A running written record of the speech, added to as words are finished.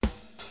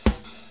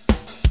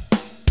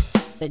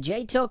The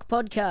J Talk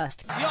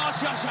Podcast.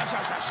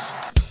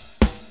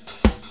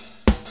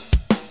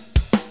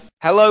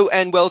 Hello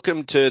and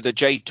welcome to the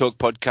J Talk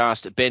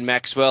Podcast. Ben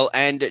Maxwell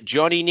and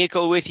Johnny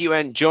Nicol with you.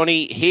 And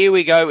Johnny, here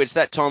we go. It's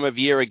that time of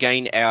year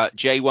again. Our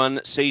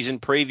J1 season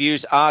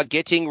previews are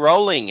getting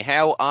rolling.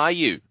 How are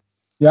you?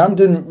 Yeah, I'm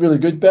doing really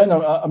good, Ben.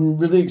 I'm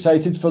really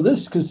excited for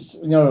this because,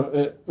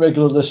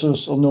 regular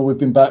listeners will know we've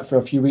been back for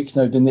a few weeks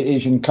now doing the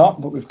Asian Cup,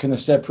 but we've kind of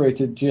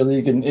separated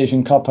J-League and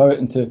Asian Cup out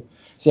into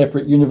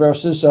separate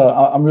universes. So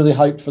I'm really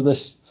hyped for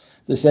this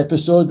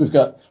episode. We've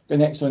got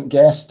an excellent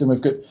guest and we've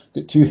got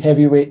two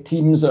heavyweight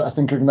teams that I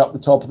think are going to be up the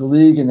top of the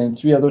league, and then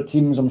three other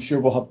teams I'm sure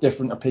will have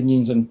different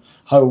opinions on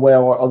how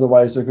well or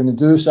otherwise they're going to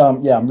do. So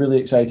I'm really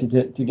excited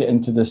to get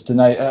into this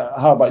tonight.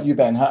 How about you,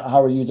 Ben?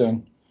 How are you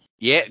doing?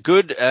 Yeah,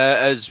 good.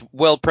 As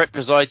well prepped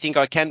as I think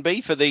I can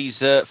be for these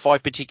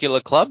five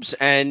particular clubs.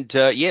 And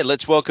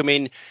let's welcome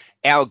in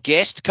our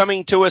guest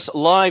coming to us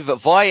live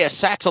via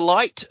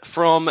satellite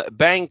from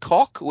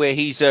Bangkok, where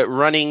he's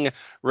running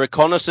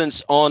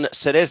reconnaissance on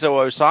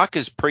Cerezo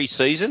Osaka's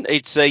pre-season.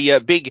 It's a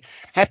big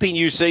happy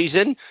new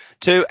season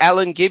to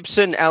Alan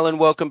Gibson. Alan,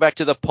 welcome back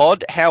to the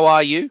pod. How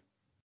are you?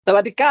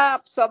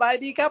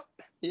 Sawadee Cup.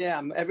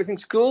 Yeah,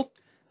 everything's cool.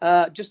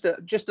 Just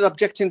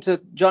objecting to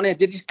Johnny.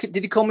 Did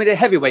he call me the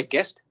heavyweight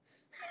guest?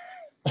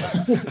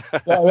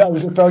 I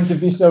was referring to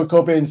Vissel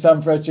Kobe and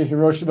Sanfrecce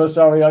Hiroshima.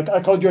 Sorry,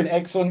 I called you an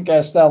excellent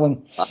guest,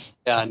 Alan.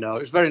 Yeah, no,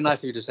 it's very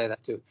nice of you to say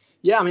that too.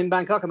 Yeah, I'm in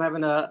Bangkok. I'm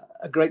having a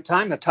great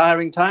time, a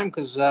tiring time,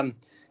 because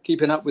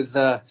keeping up with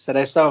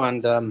Cerezo,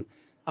 and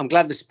I'm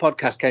glad this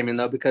podcast came in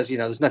though, because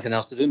there's nothing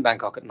else to do in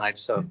Bangkok at night.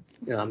 So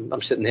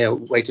I'm sitting here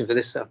waiting for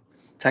this. So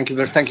thank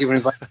you for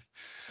inviting.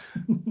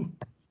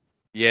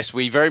 Yes,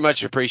 we very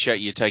much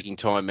appreciate you taking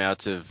time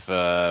out of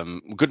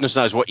goodness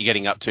knows what you're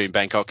getting up to in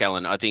Bangkok,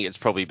 Alan. I think it's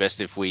probably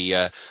best if we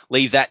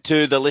leave that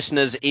to the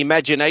listeners'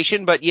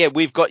 imagination. But yeah,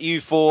 we've got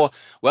you for,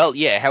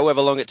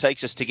 however long it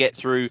takes us to get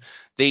through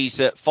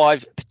these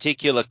five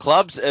particular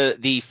clubs,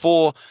 the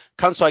four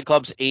Kansai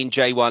clubs in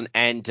J1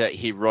 and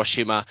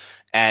Hiroshima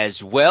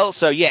as well.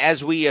 So yeah,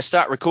 as we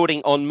start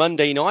recording on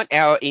Monday night,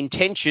 our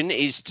intention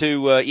is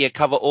to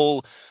cover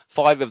all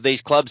five of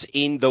these clubs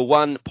in the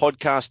one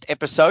podcast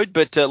episode.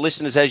 But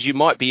listeners, as you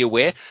might be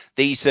aware,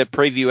 these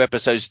preview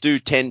episodes do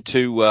tend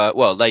to,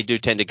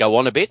 go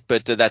on a bit,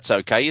 but that's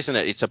okay, isn't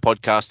it? It's a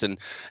podcast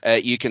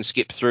and you can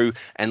skip through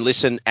and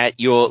listen at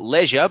your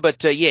leisure.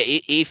 But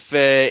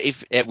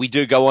if we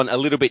do go on a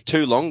little bit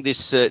too long,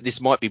 this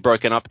might be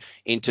broken up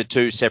into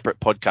two separate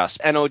podcasts.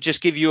 And I'll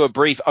just give you a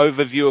brief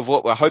overview of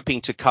what we're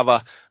hoping to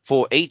cover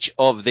for each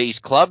of these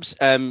clubs.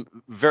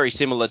 Very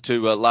similar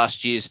to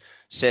last year's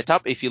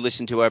setup. If you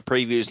listen to our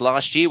previews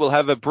last year, we'll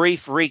have a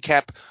brief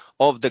recap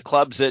of the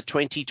club's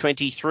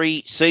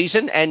 2023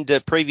 season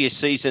and previous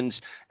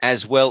seasons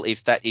as well,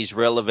 if that is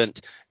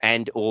relevant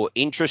and or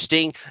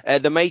interesting.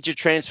 The major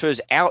transfers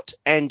out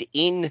and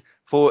in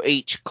for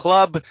each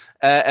club,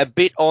 a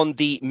bit on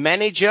the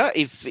manager,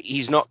 if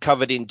he's not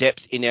covered in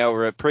depth in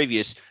our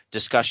previous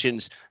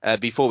discussions.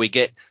 Before we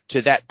get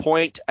to that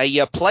point,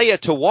 a player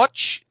to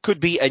watch could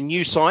be a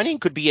new signing,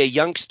 could be a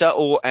youngster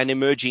or an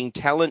emerging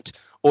talent,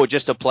 or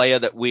just a player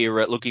that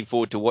we're looking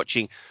forward to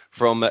watching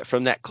from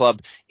that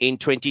club in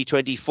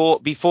 2024.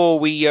 Before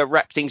we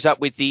wrap things up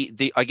with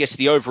the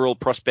overall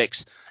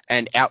prospects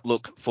and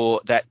outlook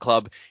for that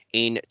club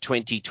in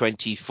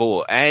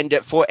 2024. And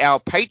for our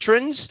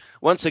patrons,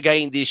 once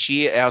again this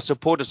year, our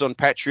supporters on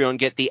Patreon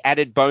get the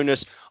added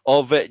bonus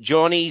of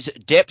Johnny's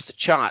depth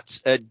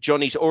charts.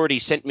 Johnny's already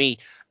sent me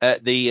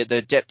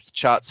the depth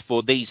charts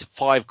for these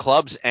five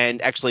clubs, and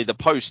actually the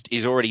post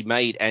is already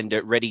made and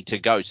ready to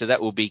go. So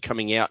that will be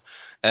coming out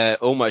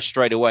almost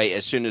straight away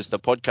as soon as the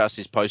podcast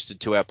is posted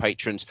to our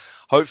patrons,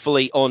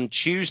 hopefully on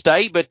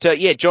Tuesday. But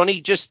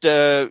Johnny, just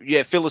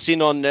fill us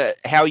in on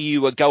how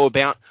you go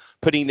about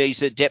putting these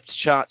depth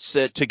charts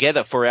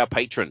together for our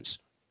patrons.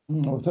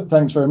 Well,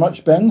 thanks very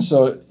much, Ben.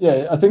 So,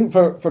 I think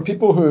for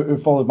people who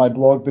followed my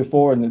blog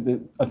before,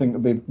 and I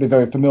think they'll be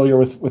very familiar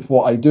with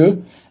what I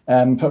do.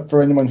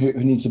 For anyone who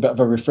needs a bit of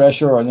a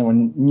refresher or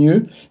anyone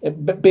new,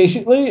 but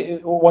basically,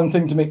 one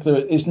thing to make clear,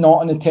 it's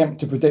not an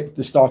attempt to predict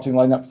the starting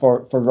lineup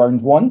for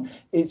round one.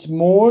 It's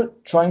more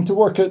trying to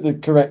work out the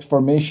correct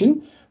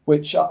formation,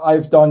 which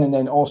I've done, and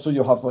then also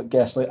you'll have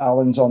guests like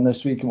Alan's on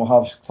this week, and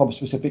we'll have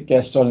club-specific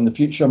guests on in the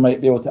future. Might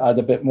be able to add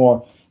a bit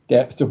more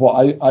depth to what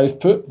I've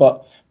put,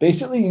 but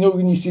basically,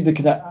 when you see the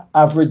kind of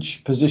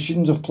average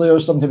positions of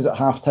players, sometimes at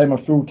half-time or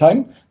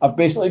full-time, I've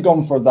basically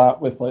gone for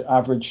that with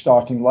average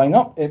starting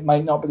lineup. It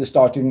might not be the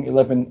starting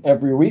 11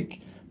 every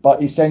week,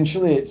 but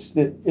essentially it's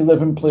the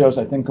 11 players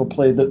I think will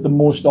play the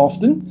most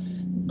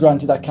often.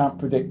 Granted, I can't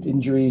predict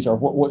injuries or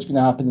what's going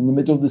to happen in the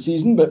middle of the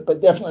season, but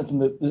definitely from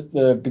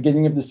the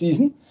beginning of the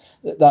season,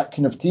 that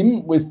kind of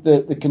team, with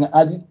the kind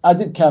of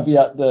added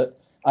caveat that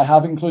I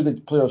have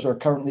included players who are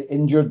currently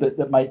injured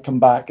that might come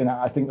back, and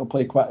I think they'll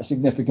play quite a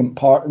significant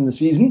part in the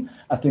season.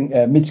 I think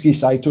Mitsuki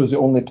Saito is the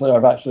only player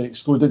I've actually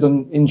excluded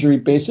on injury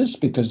basis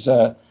because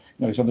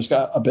he's obviously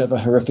got a bit of a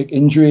horrific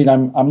injury,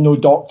 and I'm no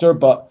doctor,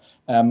 but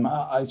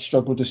I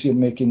struggle to see him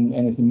making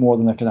anything more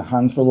than a kind of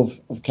handful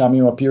of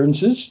cameo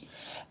appearances.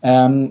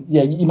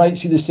 You might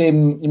see the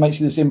same. You might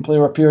see the same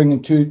player appearing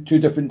in two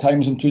different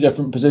times in two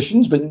different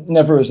positions, but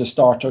never as a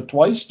starter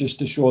twice, just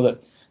to show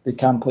that they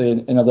can play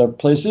in other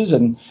places.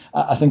 And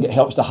I think it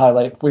helps to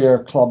highlight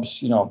where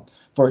clubs,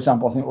 for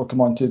example, I think we'll come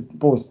on to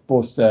both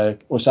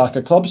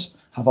Osaka clubs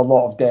have a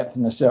lot of depth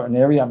in a certain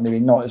area, maybe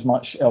not as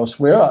much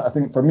elsewhere. I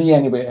think for me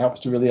anyway, it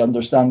helps to really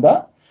understand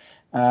that.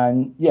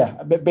 And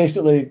but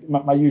basically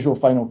my usual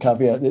final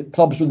caveat: the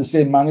clubs with the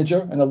same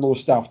manager and a low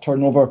staff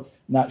turnover,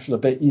 naturally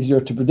a bit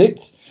easier to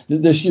predict.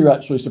 This year,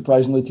 actually,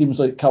 surprisingly, teams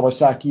like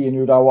Kawasaki and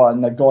Urawa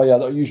and Nagoya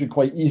that are usually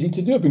quite easy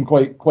to do have been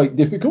quite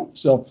difficult.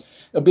 So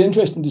it'll be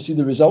interesting to see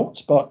the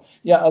results. But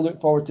I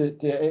look forward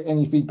to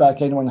any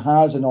feedback anyone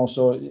has, and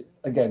also,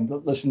 again,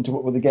 listen to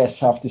what the guests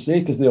have to say,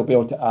 because they'll be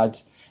able to add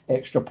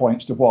extra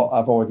points to what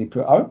I've already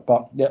put out.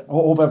 But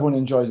hope everyone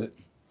enjoys it.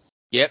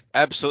 Yep,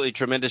 absolutely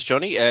tremendous,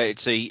 Johnny.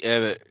 It's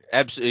a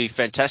absolutely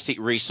fantastic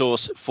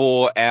resource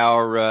for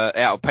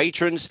our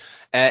patrons,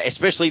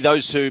 especially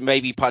those who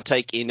maybe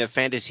partake in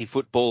fantasy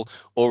football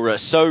or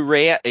so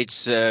rare.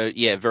 It's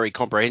very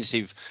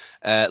comprehensive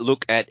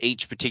look at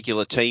each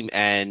particular team,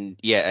 and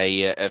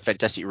a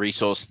fantastic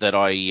resource that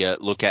I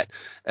look at.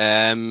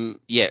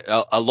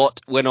 A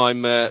lot when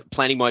I'm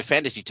planning my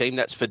fantasy team,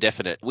 that's for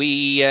definite.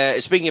 We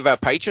speaking of our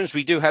patrons,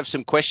 we do have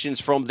some questions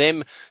from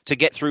them to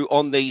get through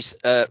on these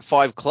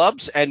 5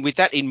 clubs, and with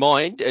that in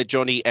mind,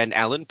 Johnny and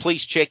Alan,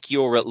 please check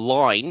your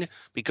line,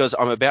 because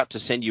I'm about to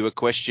send you a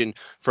question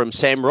from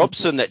Sam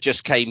Robson that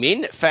just came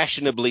in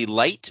fashionably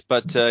late,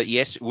 but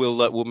yes,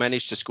 we'll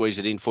manage to squeeze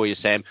it in for you,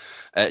 Sam.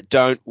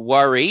 Don't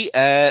worry.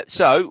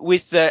 So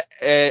with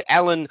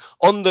Alan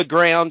on the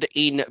ground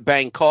in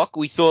Bangkok,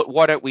 we thought,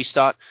 why don't we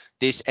start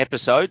this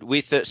episode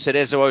with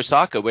Cerezo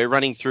Osaka. We're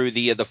running through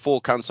the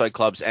 4 Kansai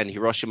clubs and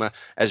Hiroshima,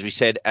 as we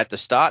said at the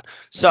start.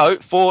 So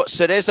for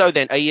Cerezo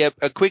then,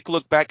 a quick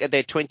look back at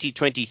their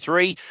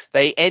 2023.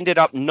 They ended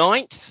up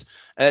 9th.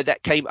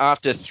 That came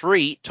after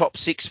 3 top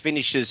 6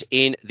 finishes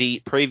in the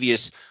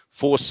previous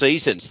 4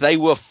 seasons. They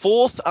were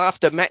 4th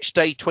after match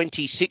day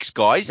 26,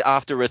 guys,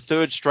 after a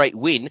 3rd straight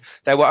win.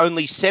 They were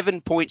only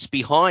 7 points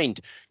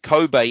behind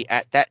Kobe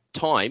at that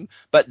time,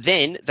 but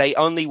then they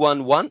only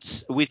won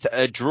once with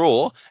a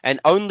draw and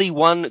only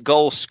 1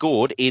 goal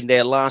scored in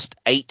their last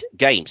 8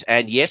 games.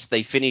 And yes,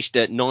 they finished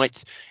at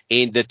 9th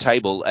in the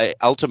table,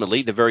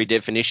 ultimately the very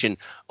definition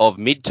of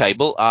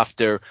mid-table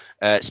after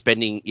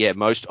spending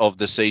most of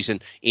the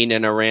season in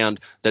and around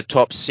the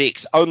top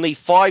 6. Only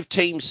 5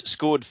 teams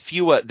scored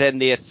fewer than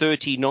their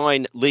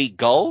 39 league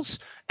goals.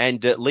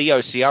 And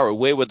Leo Ciara,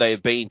 where would they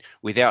have been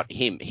without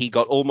him? He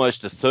got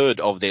almost a third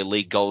of their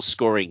league goals,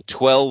 scoring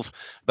 12,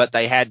 but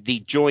they had the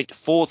joint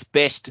 4th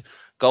best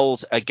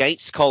goals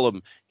against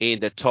column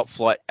in the top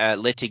flight,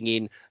 letting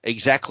in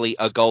exactly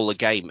a goal a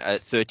game,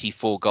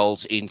 34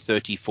 goals in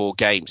 34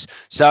 games.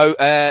 So,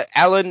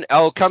 Alan,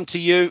 I'll come to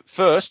you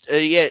first.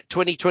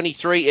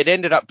 2023, it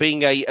ended up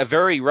being a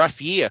very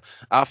rough year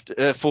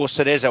for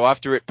Cerezo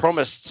after it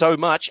promised so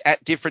much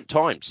at different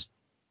times.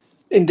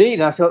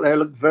 Indeed, I thought they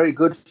looked very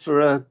good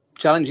for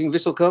challenging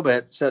Vissel Kobe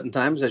at certain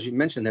times. As you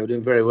mentioned, they were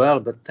doing very well,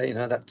 but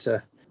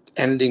that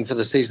ending for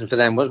the season for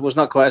them was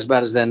not quite as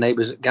bad as their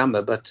neighbours at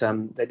Gamba, but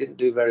they didn't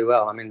do very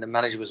well. I mean, the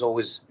manager was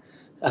always,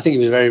 I think he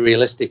was very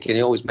realistic, and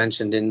he always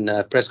mentioned in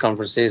press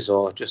conferences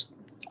or just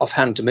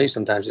offhand to me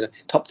sometimes,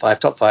 top five.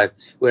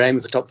 We're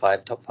aiming for top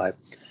five.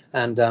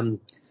 And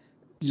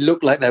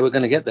looked like they were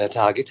going to get their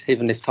target,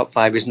 even if top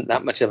 5 isn't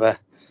that much of a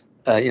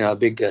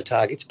big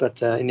target.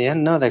 But in the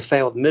end, no, they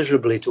failed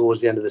miserably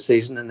towards the end of the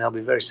season, and they'll be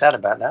very sad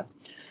about that.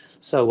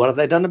 So what have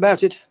they done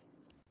about it?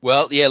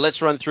 Well,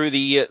 let's run through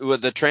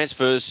the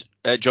transfers,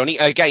 Johnny.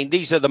 Again,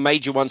 these are the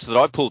major ones that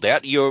I pulled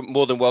out. You're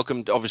more than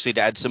welcome, obviously,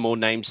 to add some more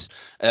names,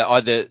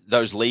 either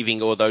those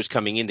leaving or those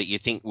coming in that you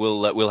think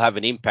will have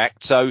an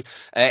impact. So,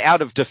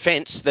 out of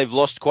defence, they've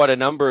lost quite a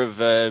number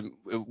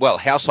of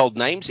household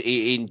names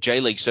in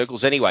J-League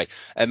circles. Anyway,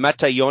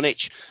 Mate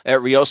Jonic,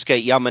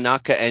 Ryosuke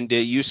Yamanaka, and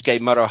Yusuke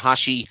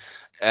Maruhashi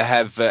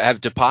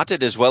have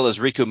departed, as well as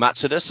Riku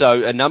Matsuda.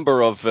 So a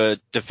number of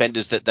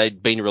defenders that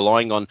they'd been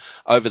relying on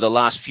over the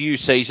last few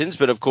seasons.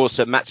 But of course,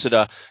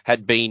 Matsuda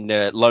had been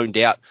loaned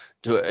out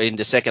in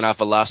the second half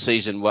of last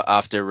season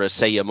after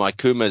Seiya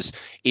Maikuma's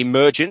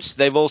emergence.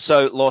 They've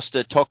also lost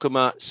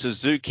Tokuma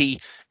Suzuki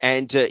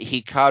and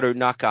Hikaru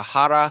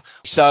Nakahara.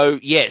 So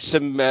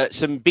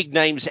some big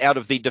names out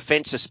of the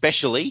defense,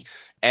 especially.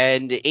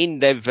 And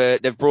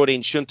they've brought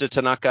in Shunta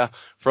Tanaka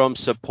from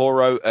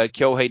Sapporo,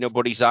 Kyohei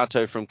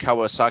Noborizato from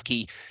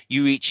Kawasaki,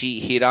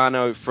 Yuichi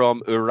Hirano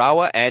from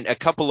Urawa, and a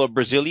couple of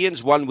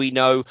Brazilians. One we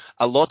know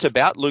a lot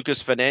about,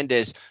 Lucas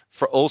Fernandes,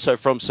 also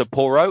from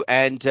Sapporo,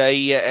 and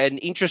an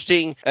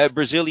interesting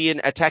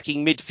Brazilian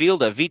attacking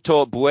midfielder,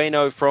 Vitor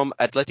Bueno from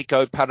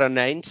Atletico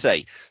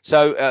Paranaense.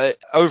 So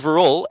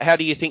overall, how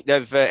do you think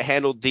they've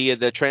handled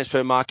the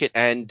transfer market,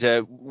 and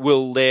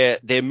will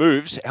their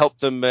moves help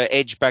them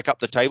edge back up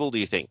the table, do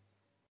you think?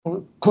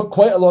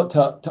 Quite a lot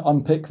to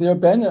unpick there,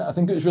 Ben. I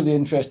think it was really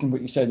interesting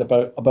what you said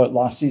about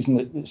last season,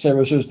 that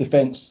Cerezo's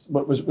defence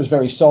was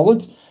very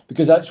solid,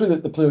 because actually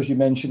the players you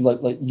mentioned,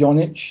 like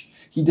Jonic,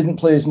 he didn't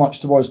play as much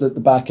towards the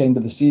back end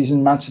of the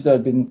season. Matsuda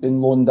had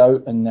been loaned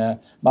out, and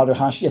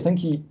Maruhashi, I think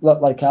he,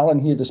 like Alan,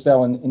 he had a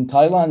spell in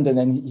Thailand, and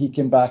then he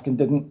came back and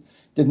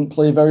didn't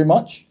play very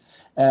much.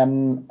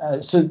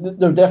 So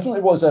there definitely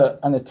was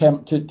an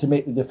attempt to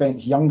make the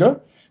defence younger,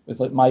 with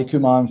like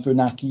Maikuma and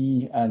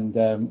Funaki and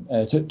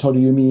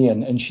Toriumi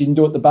and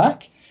Shindo at the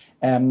back.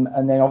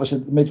 And then obviously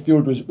the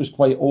midfield was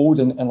quite old,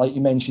 and like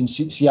you mentioned,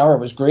 Ciara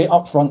was great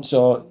up front.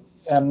 So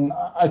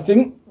I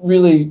think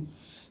really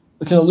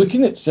kind of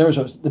looking at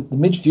Cerezo, the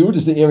midfield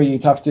is the area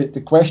you'd have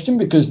to question,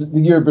 because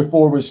the year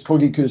before was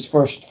Kogiku's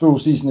first full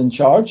season in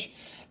charge.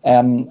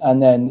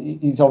 And then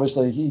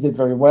he did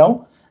very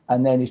well.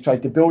 And then he's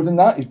tried to build on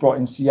that. He's brought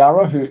in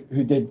Ciara,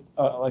 who did,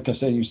 like I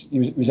say,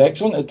 he was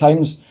excellent at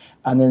times.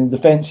 And then the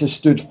defence has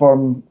stood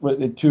firm with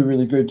the two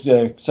really good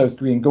South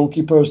Korean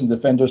goalkeepers, and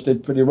defenders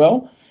did pretty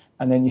well.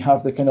 And then you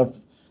have the kind of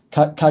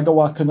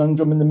Kagawa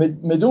conundrum in the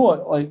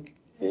middle. Like,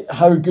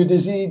 how good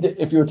is he?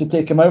 If you were to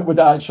take him out, would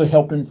it actually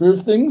help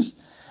improve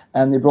things?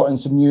 And they brought in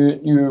some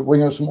new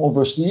wingers from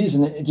overseas,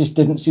 and it just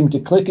didn't seem to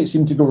click. It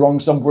seemed to go wrong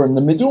somewhere in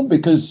the middle,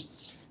 because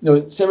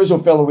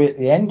Cerezo fell away at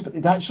the end, but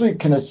it actually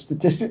kind of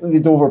statistically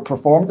they'd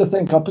overperformed, I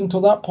think, up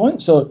until that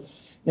point. So,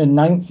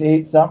 ninth,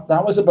 eighth,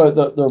 that was about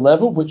their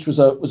level, which was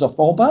a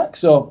fallback.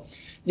 So,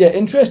 yeah,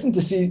 interesting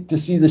to see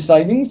the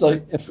signings.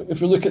 Like, if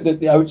we look at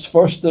the outs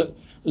first,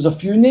 there's a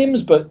few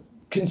names, but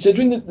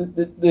considering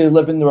that the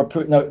 11 they were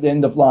putting out at the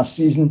end of last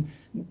season,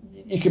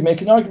 you could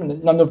make an argument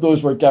that none of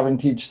those were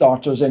guaranteed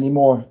starters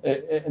anymore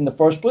in the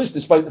first place,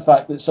 despite the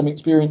fact that some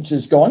experience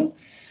is gone.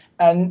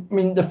 And I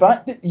mean, the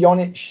fact that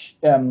Jonic,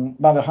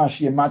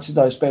 Maruhashi, and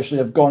Matsuda especially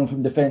have gone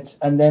from defence,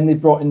 and then they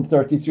brought in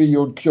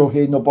 33-year-old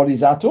Kyohei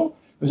Noborizato,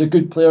 who's a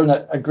good player and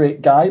a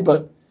great guy,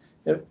 but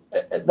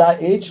at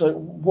that age, like,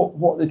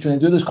 what are they trying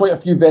to do? There's quite a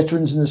few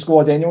veterans in the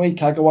squad anyway.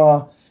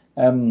 Kagawa,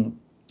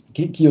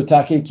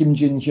 Kiyotake, Kim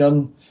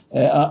Jin-hyun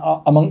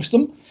amongst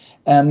them.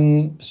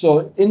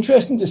 So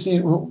interesting to see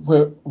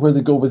where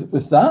they go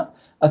with that.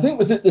 I think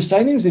with the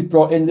signings they've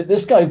brought in, that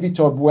this guy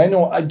Vitor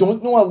Bueno, I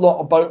don't know a lot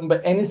about him,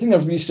 but anything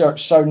I've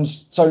researched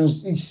sounds.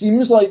 He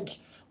seems like,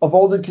 of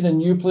all the kind of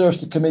new players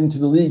to come into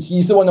the league,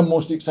 he's the one I'm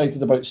most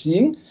excited about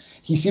seeing.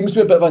 He seems to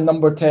be a bit of a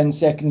number 10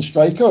 second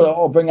striker.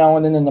 I'll bring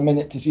Alan in a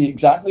minute to see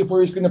exactly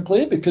where he's going to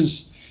play,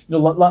 because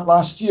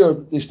last year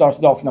they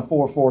started off in a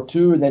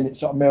 4-4-2, and then it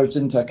sort of merged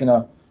into a kind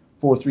of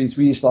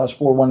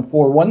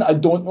 4-3-3/4-1-4-1. I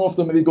don't know if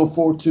they'll maybe go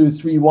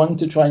 4-2-3-1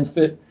 to try and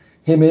fit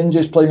him in,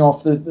 just playing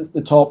off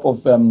the top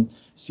of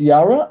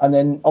Ciara. And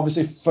then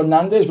obviously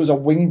Fernandez was a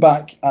wing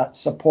back at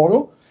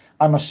Sapporo.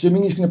 I'm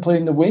assuming he's going to play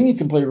in the wing. He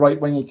can play right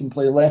wing, he can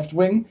play left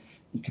wing,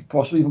 he could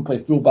possibly even play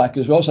full back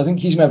as well. So I think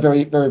he's a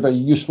very, very, very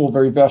useful,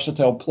 very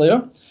versatile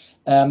player.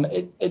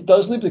 It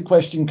does leave the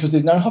question, because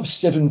they now have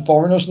 7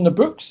 foreigners in the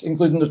books,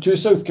 including the 2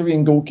 South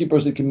Korean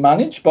goalkeepers they can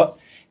manage, but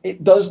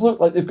it does look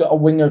like they've got a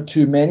winger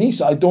too many.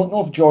 So I don't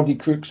know if Jordi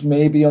Crooks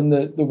may be on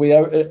the way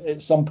out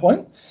at some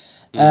point.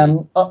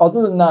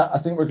 Other than that, I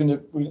think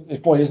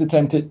it probably is the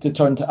time to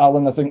turn to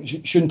Alan. I think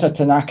Shunta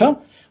Tanaka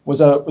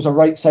was a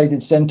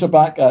right-sided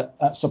centre-back at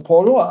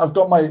Sapporo. I've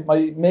got my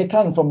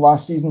Mekan from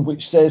last season,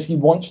 which says he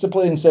wants to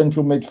play in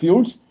central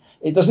midfield.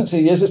 It doesn't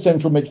say he is a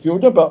central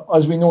midfielder, but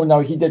as we know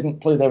now, he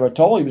didn't play there at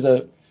all. He was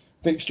a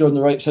fixture on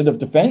the right side of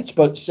defence.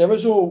 But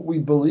Cerezo, we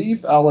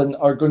believe, Alan,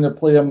 are going to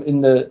play him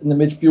in the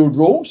midfield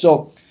role.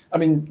 So, I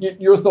mean,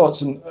 your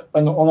thoughts on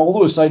all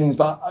those signings,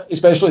 but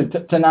especially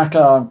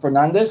Tanaka and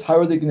Fernandez, how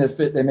are they going to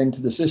fit them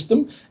into the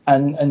system?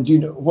 And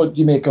what do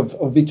you make of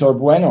Vitor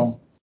Bueno?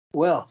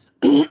 Well,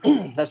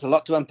 there's a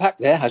lot to unpack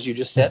there, as you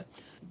just said.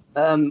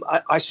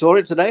 I saw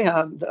it today.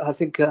 I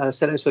think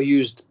Cerezo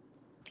used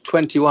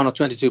 21 or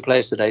 22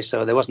 players today,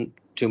 so there wasn't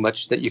too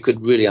much that you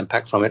could really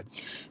unpack from it.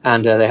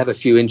 And they have a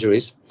few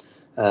injuries,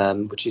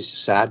 which is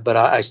sad. But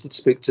I did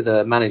speak to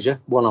the manager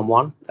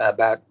one-on-one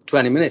about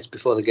 20 minutes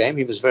before the game.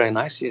 He was very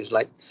nice. He was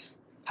like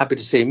happy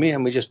to see me,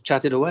 and we just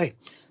chatted away.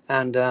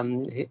 And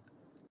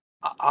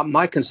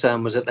my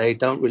concern was that they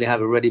don't really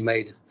have a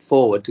ready-made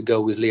forward to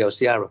go with Leo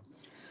Ciara.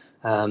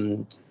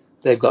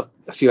 They've got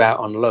a few out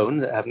on loan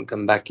that haven't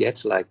come back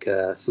yet, like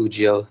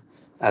Fujio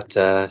at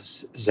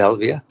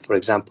Zelvia, for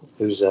example,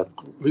 who's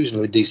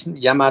reasonably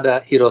decent.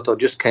 Yamada Hiroto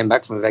just came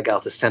back from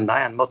Vegalta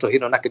Sendai, and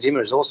Motohiro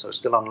Nakajima is also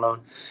still on loan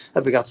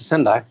at Vegalta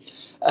Sendai,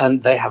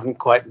 and they haven't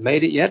quite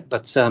made it yet.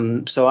 But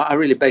so I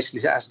really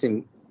basically asked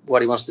him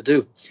what he wants to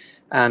do,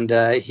 and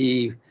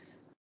he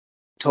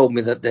told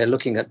me that they're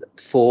looking at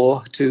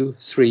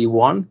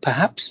 4-2-3-1,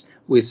 perhaps,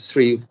 with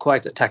 3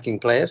 quite attacking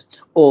players,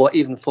 or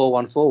even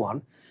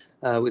 4-1-4-1,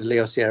 with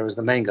Leo Ciara as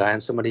the main guy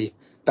and somebody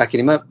backing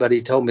him up. But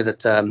he told me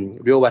that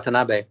Ryo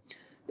Watanabe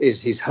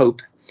is his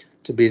hope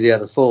to be the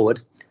other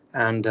forward,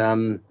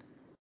 and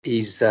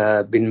he's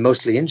been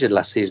mostly injured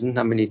last season.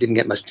 I mean, he didn't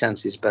get much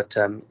chances, but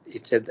he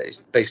said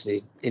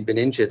that he'd been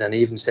injured, and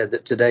he even said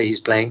that today he's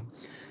playing,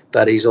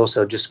 but he's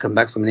also just come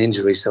back from an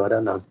injury, so I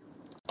don't know.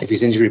 if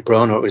he's injury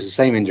prone or it was the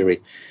same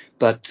injury.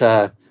 But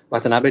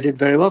Watanabe did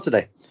very well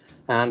today.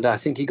 And I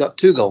think he got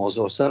 2 goals,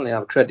 or certainly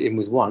I'll credit him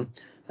with 1.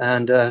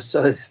 And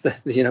so,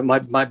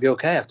 might be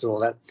okay after all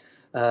that.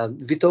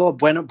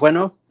 Vitor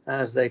Bueno,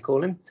 as they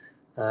call him,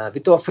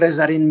 Vitor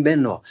Fresarin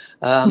Beno.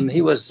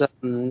 He was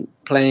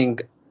playing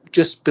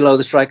just below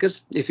the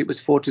strikers. If it was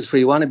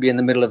 4-2-3-1, he'd be in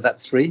the middle of that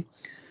 3.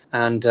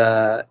 And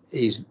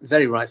he's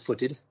very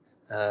right-footed.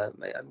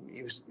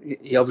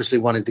 He obviously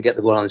wanted to get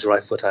the ball on his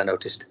right foot, I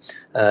noticed.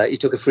 He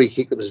took a free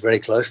kick that was very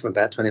close from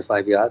about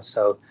 25 yards.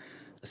 So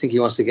I think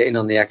he wants to get in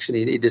on the action.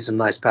 He did some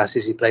nice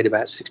passes. He played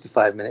about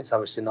 65 minutes,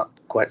 obviously not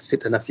quite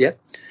fit enough yet.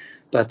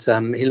 But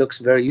he looks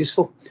very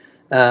useful.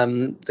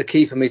 The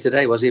key for me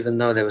today was, even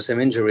though there were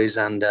some injuries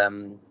and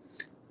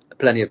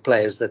plenty of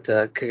players, that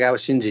Kagawa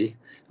Shinji,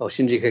 or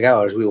Shinji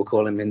Kagawa as we will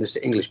call him in this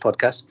English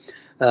podcast,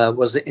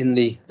 was in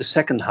the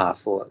second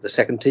half, or the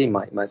second team,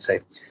 might say.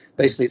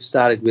 Basically, it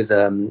started with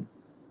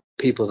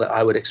people that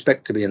I would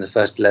expect to be in the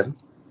first 11.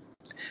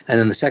 And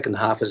then the second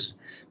half is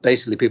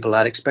basically people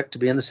I'd expect to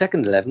be in the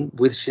second 11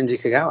 with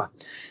Shinji Kagawa,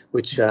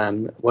 which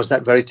was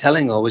that very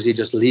telling, or was he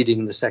just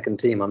leading the second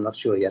team? I'm not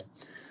sure yet.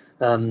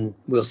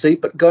 We'll see.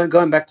 But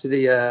going back to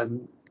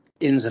the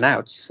ins and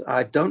outs,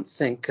 I don't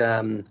think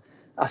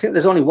I think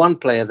there's only one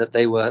player that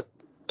they were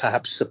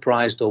perhaps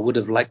surprised or would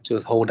have liked to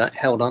have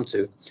held on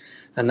to,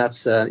 and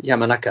that's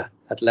Yamanaka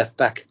at left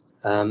back.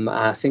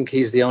 I think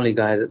he's the only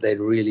guy that they'd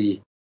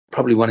really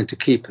probably wanted to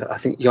keep. I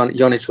think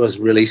Jonic was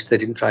released. They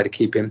didn't try to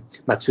keep him.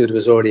 Matsuda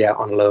was already out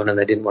on loan, and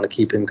they didn't want to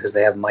keep him because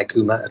they have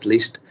Maikuma at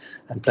least,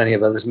 and plenty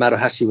of others.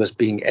 Maruhashi was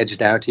being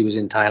edged out. He was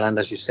in Thailand,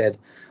 as you said,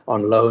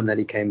 on loan. Then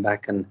he came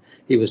back, and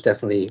he was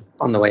definitely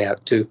on the way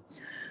out too.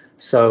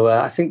 So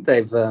I think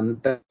they've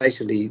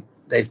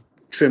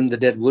trimmed the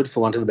dead wood, for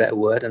want of a better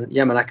word, and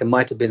Yamanaka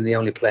might have been the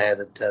only player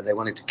that they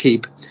wanted to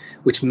keep,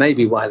 which may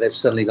be why they've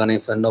suddenly gone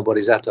in for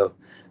Noborizato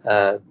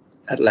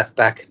at left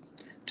back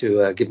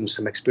to give them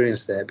some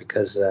experience there,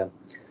 because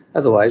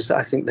otherwise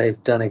I think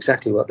they've done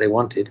exactly what they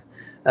wanted.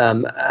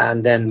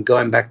 And then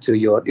going back to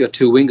your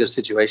 2 wingers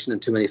situation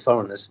and too many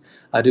foreigners,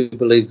 I do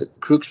believe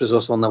that Crooks was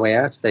also on the way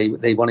out.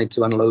 They wanted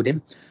to unload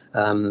him.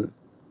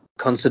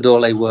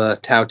 Consadole were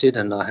touted,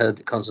 and I heard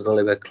that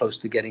Consadole were close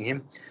to getting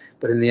him,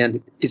 but in the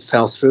end it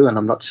fell through, and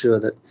I'm not sure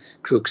that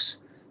Crooks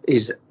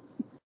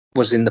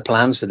was in the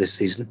plans for this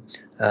season.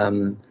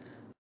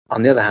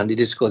 On the other hand, he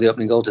did score the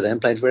opening goal today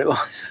and played very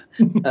well.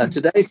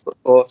 Today,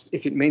 or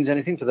if it means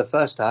anything, for the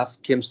first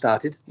half, Kim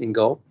started in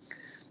goal.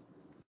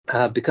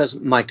 Because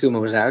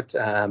Maikuma was out,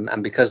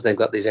 and because they've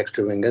got these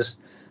extra wingers,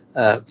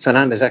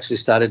 Fernandez actually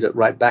started at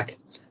right back,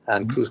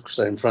 and Cruz was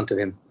in front of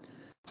him.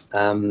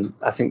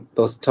 I think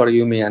both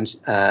Toriumi and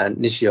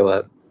Nishio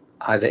are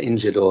either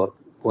injured or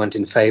weren't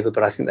in favour,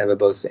 but I think they were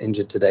both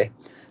injured today.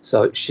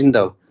 So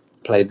Shindo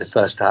played the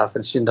first half,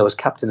 and Shindo was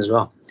captain as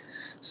well.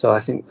 So I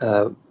think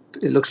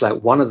it looks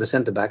like one of the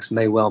centre-backs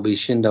may well be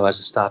Shindo as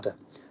a starter,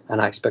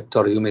 and I expect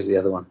Toriumi is the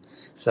other one.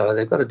 So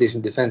they've got a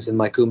decent defence in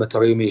Maikuma,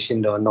 Toriumi,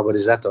 Shindo, and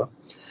Noborizato.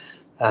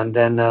 And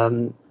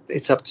then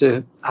it's up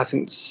to, I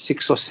think,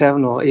 6 or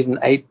 7 or even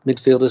 8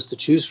 midfielders to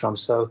choose from.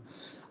 So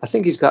I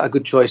think he's got a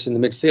good choice in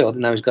the midfield.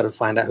 Now he's got to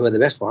find out who are the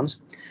best ones.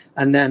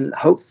 And then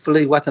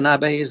hopefully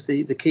Watanabe is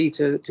the key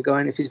to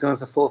going if he's going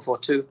for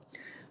 4-4-2.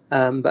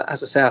 But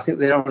as I say, I think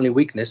their only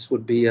weakness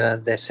would be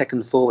their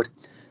second forward.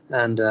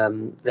 And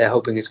they're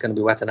hoping it's going to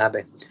be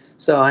Watanabe.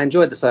 So I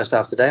enjoyed the first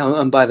half today.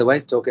 And by the way,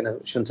 talking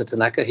of Shunta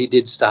Tanaka, he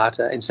did start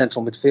in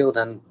central midfield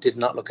and did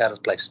not look out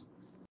of place.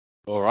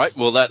 All right.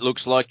 Well, that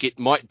looks like it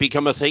might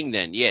become a thing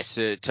then. Yes,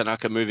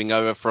 Tanaka moving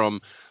over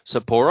from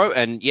Sapporo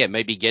and,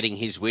 maybe getting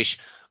his wish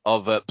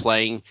of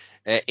playing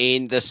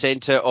in the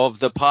centre of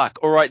the park.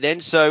 All right,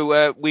 then.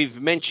 So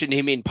we've mentioned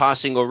him in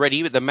passing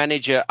already, but the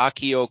manager,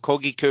 Akio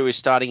Kogiku, is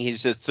starting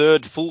his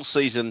third full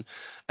season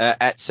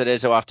at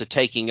Cerezo after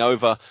taking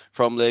over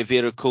from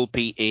Levira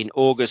Kulpi in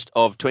August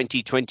of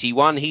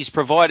 2021. He's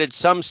provided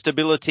some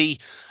stability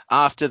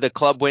after the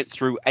club went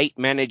through 8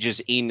 managers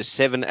in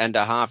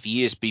 7.5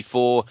 years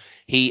before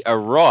he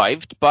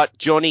arrived. But,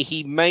 Johnny,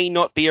 he may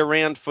not be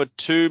around for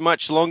too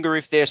much longer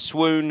if their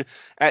swoon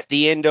at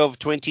the end of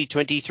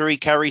 2023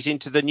 carries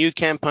into the new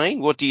campaign.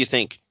 What do you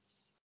think?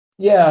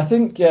 Yeah, I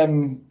think, I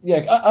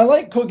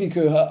like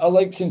Kogiku. I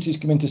like since he's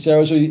come into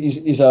Cerezo,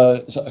 he's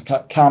a sort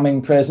of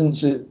calming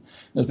presence.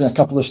 There's been a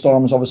couple of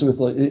storms, obviously, with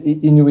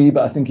Inui,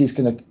 but I think he's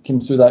kind of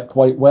came through that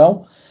quite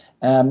well.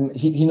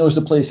 He knows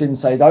the place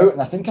inside out,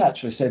 and I think I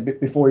actually said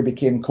before he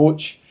became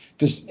coach,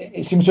 because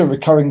it seems to be a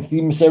recurring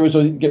theme.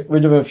 Cerezo get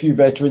rid of a few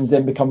veterans,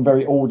 then become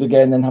very old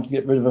again, then have to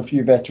get rid of a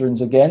few veterans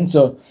again.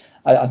 So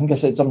I think I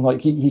said something like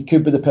he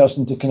could be the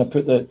person to kind of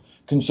put the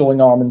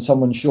consoling arm on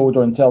someone's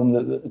shoulder and tell them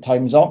that the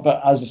time's up.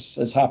 But as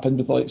has happened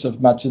with the likes of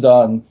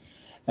Matsuda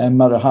and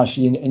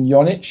Maruhashi and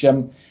Jonic,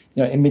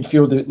 in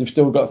midfield they've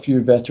still got a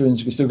few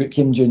veterans. We've still got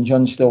Kim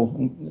Jin-jun still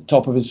on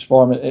top of his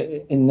form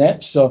in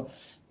net. So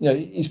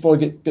he's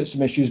probably got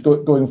some issues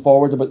going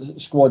forward about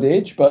squad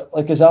age. But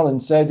like as Alan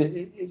said,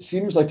 it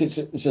seems like it's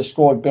a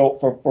squad built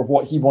for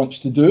what he wants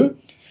to do.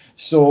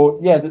 So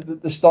yeah,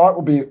 the start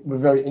will be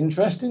very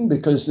interesting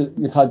because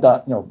you've had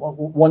that,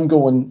 one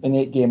goal in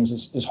 8 games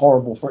is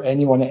horrible for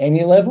anyone at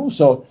any level.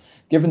 So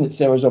given that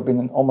Cerezo have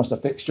been almost a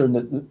fixture in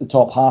the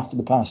top half for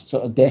the past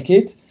sort of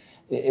decade,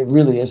 it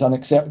really is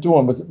unacceptable.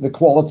 And with the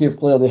quality of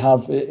player they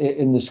have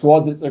in the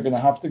squad, that they're going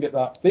to have to get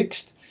that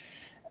fixed.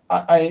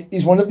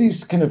 He's one of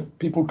these kind of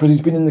people, because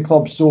he's been in the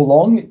club so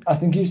long. I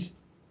think he's,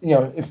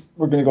 if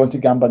we're going to go into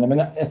Gamba in a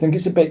minute, I think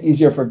it's a bit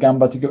easier for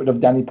Gamba to get rid of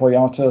Danny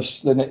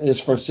Poyatos than it is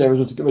for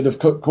Cerezo to get rid of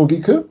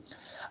Kogiku.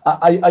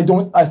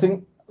 I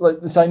think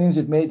like the signings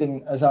they've made,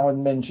 and as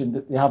Alan mentioned,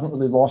 that they haven't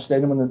really lost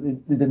anyone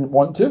that they didn't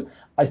want to.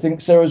 I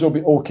think Cerezo will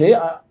be okay.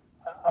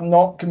 I'm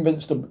not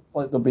convinced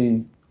they'll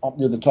be up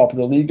near the top of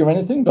the league or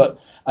anything, but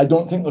I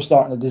don't think they'll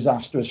start in a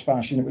disastrous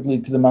fashion that would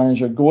lead to the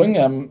manager going.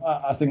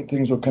 I think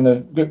things will kind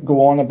of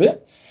go on a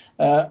bit.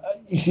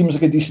 He seems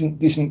like a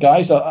decent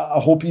guy, so I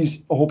hope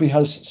he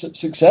has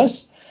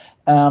success.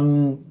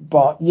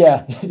 But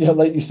yeah,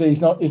 like you say,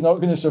 he's not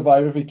going to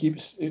survive if he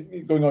keeps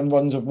going on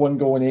runs of 1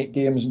 goal in 8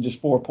 games and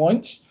just 4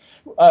 points.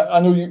 I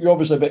know you're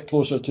obviously a bit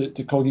closer to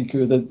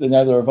Kogiku than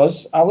either of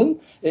us, Alan.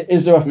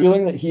 Is there a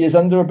feeling that he is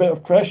under a bit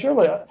of pressure?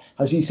 Like,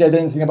 has he said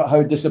anything about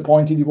how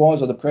disappointed he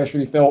was, or the pressure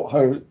he felt,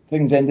 how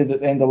things ended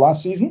at the end of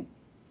last season?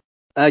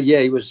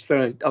 Yeah, he was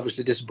very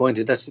obviously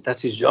disappointed.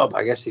 That's his job,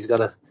 I guess. He's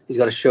got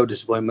to show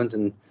disappointment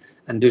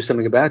and do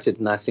something about it.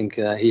 And I think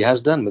he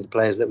has done with the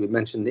players that we've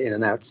mentioned in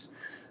and outs.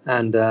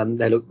 And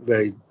they look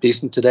very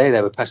decent today.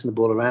 They were passing the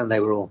ball around.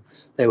 They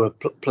were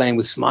playing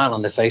with smile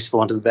on their face, for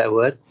want of a better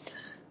word.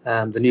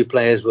 The new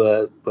players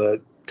were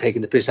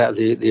taking the piss out of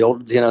the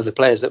old, the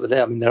players that were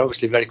there. I mean, they're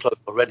obviously very close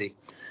already.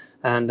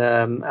 And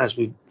as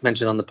we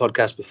mentioned on the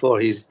podcast before,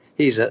 he's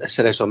a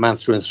Cerezo man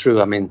through and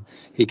through. I mean,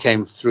 he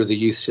came through the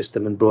youth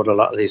system and brought a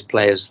lot of these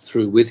players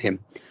through with him.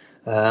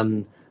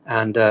 And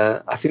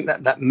I think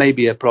that may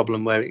be a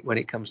problem when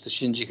it comes to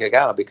Shinji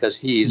Kagawa, because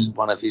he's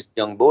one of his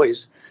young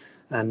boys,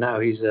 and now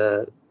he's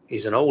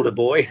an older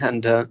boy.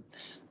 And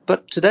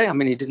but today, I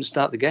mean, he didn't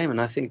start the game,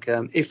 and I think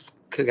if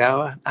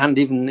Kagawa and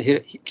even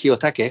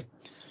Kiyotake,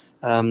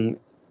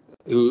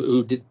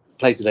 who did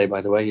play today, by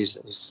the way,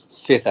 he's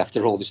fit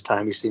after all this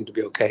time. He seemed to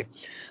be okay.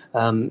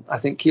 I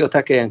think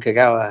Kiyotake and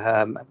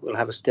Kagawa will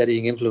have a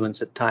steadying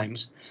influence at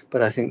times,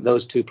 but I think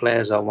those two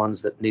players are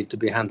ones that need to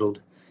be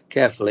handled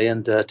carefully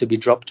and to be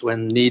dropped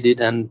when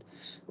needed, and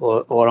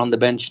or on the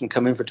bench and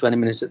come in for 20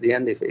 minutes at the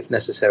end if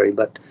necessary.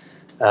 But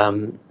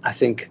I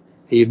think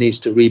he needs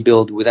to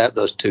rebuild without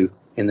those two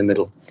in the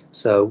middle.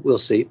 So we'll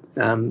see.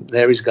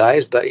 There is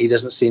guys, but he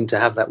doesn't seem to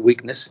have that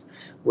weakness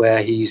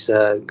where he's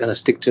going to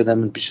stick to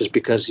them just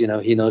because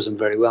he knows them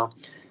very well.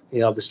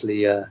 He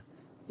obviously, I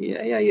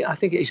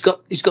think he's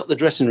got the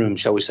dressing room,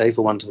 shall we say,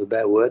 for want of a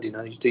better word.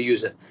 To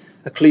use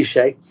a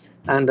cliche.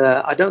 And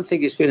I don't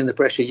think he's feeling the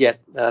pressure yet.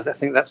 I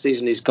think that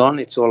season is gone.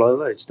 It's all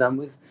over. It's done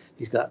with.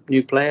 He's got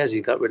new players.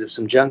 He got rid of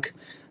some junk,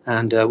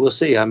 and we'll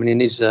see. I mean, he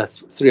needs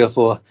 3 or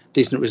 4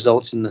 decent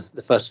results in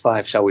the first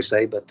 5, shall we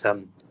say? But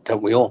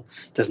don't we all?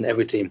 Doesn't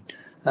every team?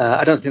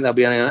 I don't think there'll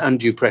be any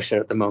undue pressure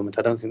at the moment.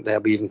 I don't think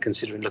they'll be even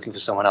considering looking for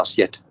someone else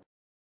yet.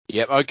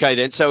 Yep. Okay,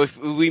 then. So if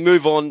we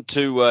move on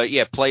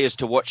to players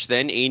to watch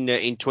then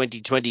in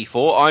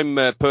 2024,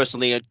 I'm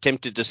personally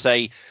tempted to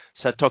say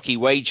Satoki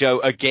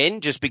Weijo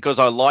again, just because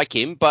I like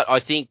him. But I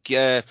think,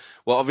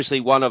 obviously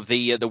one of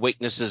the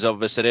weaknesses of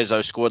the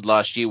Cerezo squad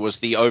last year was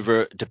the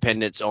over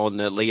dependence on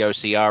Leo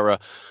Ciara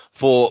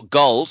for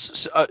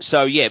goals.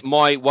 So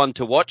my one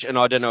to watch, and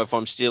I don't know if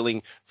I'm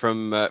stealing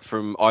from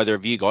either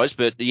of you guys,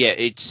 but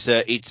it's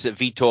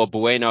Vitor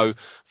Bueno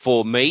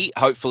for me.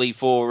 Hopefully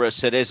for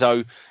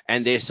Cerezo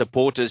and their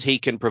supporters, he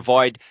can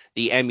provide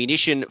the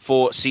ammunition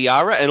for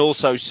Ciara and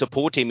also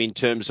support him in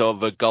terms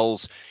of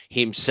goals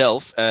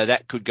himself.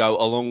 That could go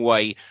a long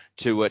way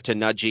to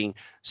nudging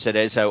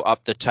Cerezo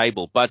up the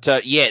table. But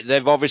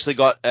they've obviously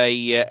got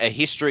a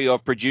history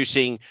of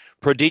producing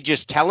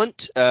prodigious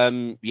talent.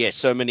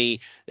 So many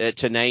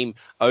to name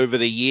over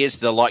the years,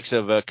 the likes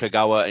of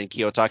Kagawa and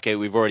Kiyotake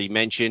we've already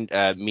mentioned,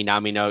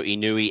 Minamino,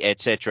 Inui,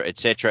 etc.,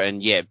 etc.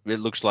 And it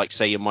looks like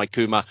Seiya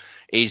Maikuma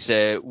is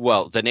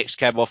the next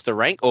cab off the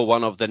rank, or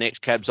one of the next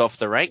cabs off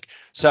the rank.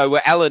 So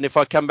Alan, if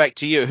I come back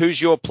to you,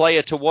 who's your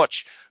player to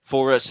watch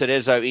for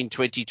Cerezo in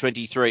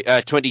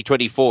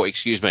 2024,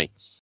 excuse me?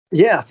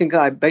 Yeah, I think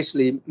I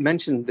basically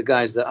mentioned the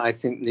guys that I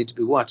think need to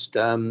be watched.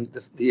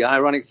 The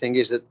ironic thing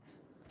is that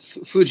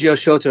Fujio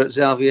Shota at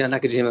Xavier,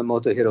 Nakajima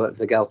Motohiro at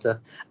Vegalta,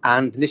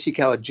 and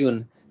Nishikawa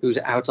Jun, who's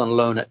out on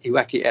loan at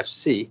Iwaki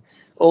FC.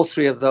 All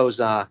 3 of those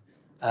are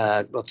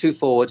 2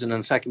 forwards and an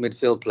attacking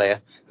midfield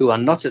player who are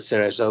not at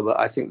Cerezo, but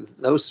I think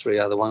those 3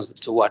 are the ones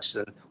to watch.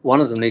 So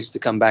one of them needs to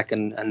come back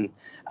and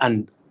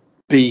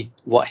be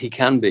what he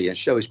can be and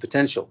show his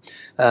potential.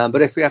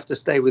 But if we have to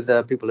stay with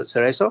people at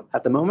Cerezo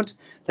at the moment,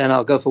 then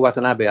I'll go for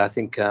Watanabe. I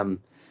think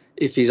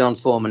if he's on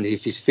form and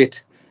if he's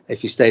fit,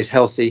 if he stays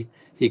healthy,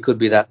 he could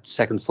be that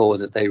second forward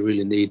that they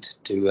really need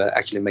to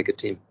actually make a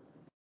team.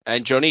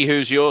 And Johnny,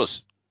 who's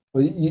yours?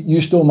 Well,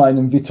 you stole mine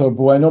in Vitor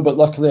Bueno, but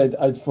luckily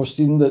I'd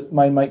foreseen that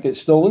mine might get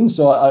stolen,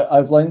 so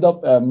I've lined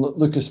up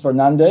Lucas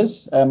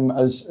Fernandez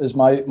as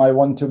my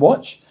one to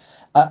watch.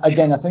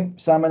 Again, I think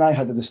Sam and I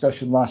had a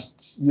discussion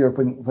last year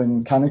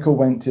when Kaneko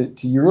went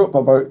to Europe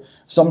about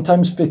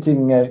sometimes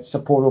fitting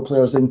Sapporo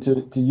players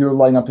into your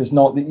lineup is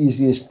not the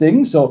easiest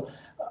thing. So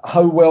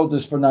how well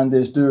does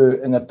Fernandez do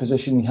in a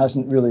position he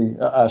hasn't really,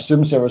 I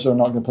assume Cerezo are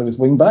not going to play with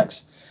wing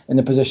backs, in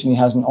a position he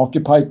hasn't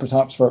occupied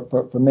perhaps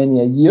for many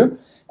a year?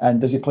 And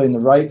does he play in the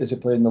right? Does he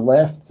play in the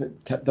left?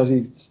 Does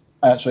he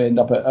actually end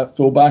up at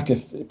fullback,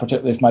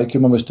 particularly if Mike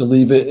Kuma was to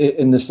leave it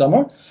in the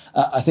summer?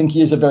 I think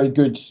he is a very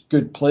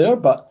good player,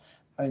 but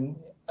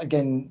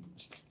again,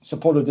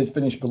 Sapporo did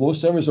finish below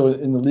Cerezo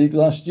in the league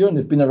last year, and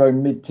they've been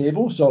around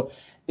mid-table. So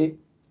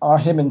are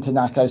him and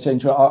Tanaka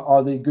essentially,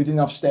 are they good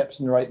enough steps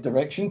in the right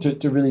direction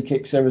to really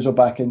kick Cerezo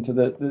back into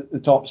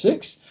the top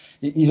six?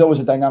 He's always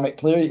a dynamic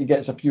player. He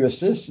gets a few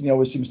assists and he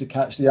always seems to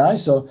catch the eye.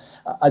 So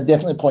I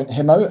definitely point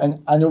him out.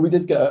 And I know we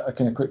did get a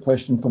kind of quick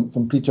question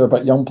from Peter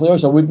about young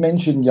players. I would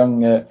mention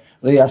young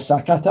Rhea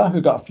Sakata,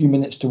 who got a few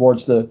minutes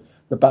towards the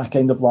back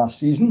end of last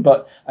season.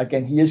 But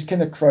again, he is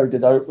kind of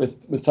crowded out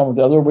with some of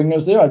the other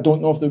wingers there. I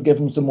don't know if they'll give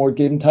him some more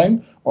game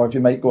time or if he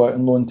might go out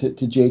and loan to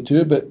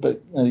J2.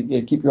 But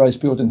yeah, keep your eyes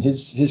peeled in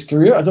his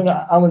career. I don't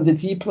know, Alan, did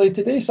he play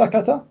today,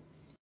 Sakata?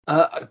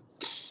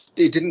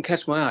 It didn't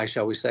catch my eye,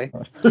 shall we say.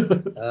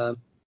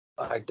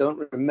 I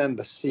don't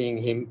remember seeing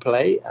him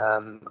play.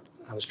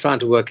 I was trying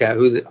to work out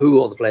who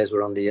all the players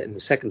were in the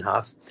second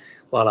half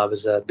while I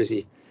was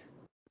busy.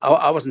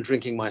 I wasn't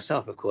drinking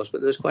myself, of course,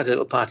 but there was quite a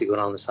little party going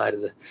on the side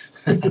of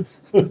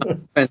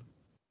the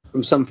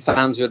from some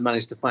fans who had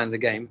managed to find the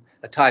game.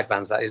 Thai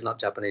fans, that is, not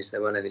Japanese.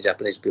 There weren't any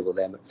Japanese people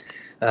there,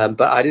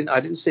 but I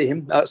didn't see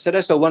him.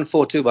 Cerezo won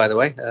 4-2, by the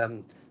way.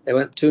 They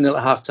went 2-0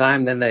 at half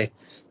time, then they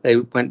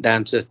went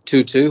down to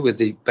 2-2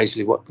 with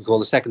basically what we call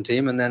the second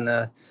team, and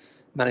then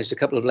managed a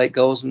couple of late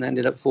goals and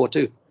ended up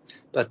 4-2.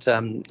 But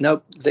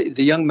no,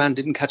 the young man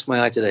didn't catch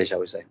my eye today,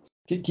 shall we say.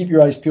 Keep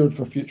your eyes peeled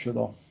for future,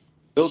 though.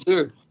 Will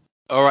do.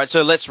 All right,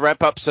 so let's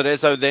wrap up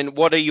Cerezo then.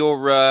 What are your,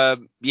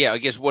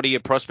 what are your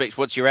prospects?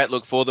 What's your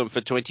outlook for them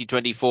for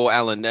 2024,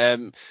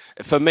 Alan?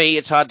 For me,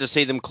 it's hard to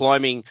see them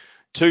climbing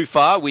too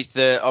far with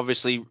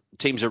obviously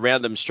teams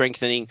around them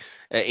strengthening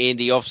in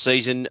the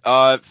off-season.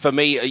 For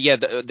me,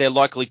 they're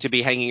likely to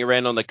be hanging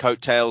around on the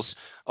coattails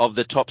of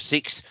the top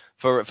six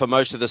for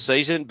most of the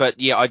season. But,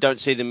 yeah, I don't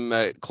see them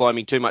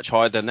climbing too much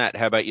higher than that.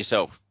 How about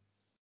yourself?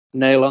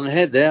 Nail on the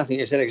head there. I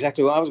think you said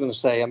exactly what I was going to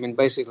say. I mean,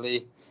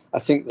 basically, I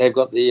think they've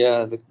got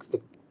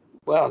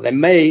well, they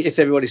may, if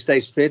everybody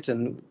stays fit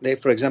and they,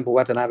 for example,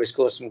 Watanabe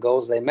scores some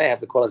goals, they may have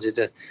the quality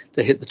to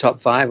hit the top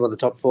 5 or the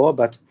top 4.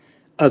 But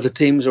other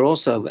teams are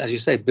also, as you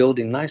say,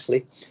 building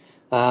nicely.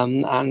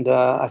 And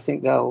I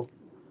think they'll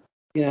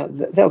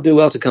do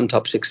well to come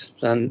top 6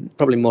 and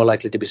probably more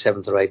likely to be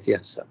 7th or 8th. Yeah,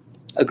 so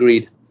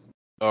agreed.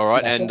 All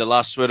right, and the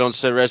last word on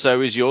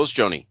Cerezo is yours,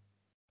 Johnny.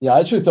 Yeah, I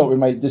actually thought we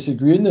might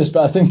disagree on this,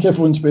 but I think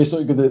everyone's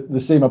basically got the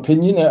same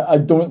opinion. I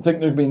don't think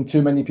there have been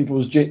too many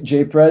people's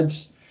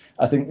J-Preds.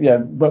 I think,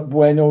 but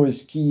Bueno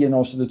is key, and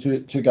also the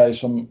two guys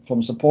from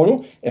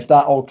Sapporo. If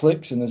that all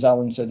clicks, and as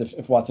Alan said,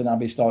 if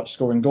Watanabe starts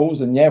scoring goals,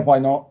 then why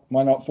not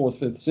 4th,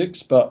 5th,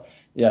 6th? But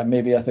yeah,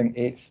 maybe I think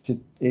 8th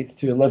to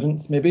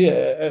 11th,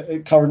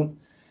 maybe. Current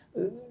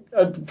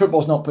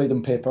football's not played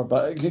on paper,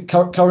 but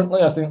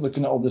currently, I think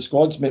looking at all the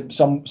squads, maybe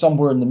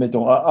somewhere in the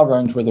middle,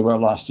 around where they were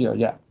last year.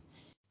 Yeah.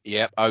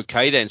 Yep.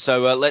 Okay, then. So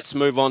let's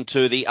move on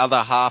to the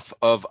other half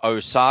of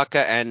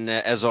Osaka. And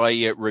as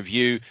I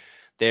review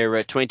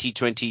their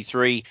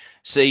 2023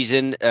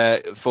 season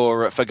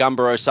for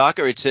Gamba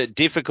Osaka, it's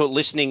difficult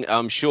listening,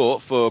 I'm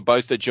sure, for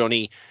both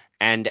Johnny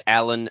and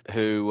Alan,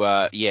 who,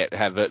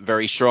 have a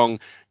very strong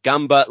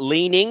Gamba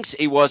leanings.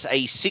 It was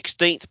a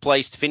 16th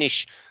placed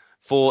finish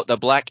for the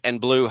black and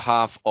blue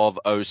half of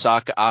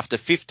Osaka after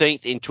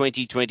 15th in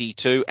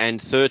 2022 and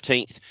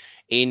 13th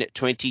in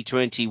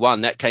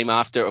 2021. That came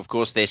after, of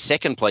course, their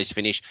second place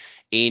finish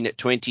in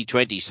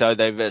 2020. So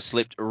they've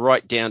slipped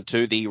right down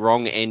to the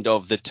wrong end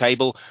of the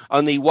table.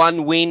 Only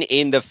one win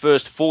in the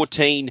first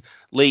 14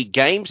 league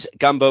games.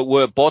 Gamba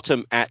were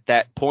bottom at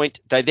that point.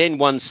 They then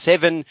won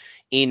 7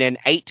 in an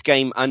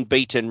 8-game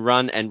unbeaten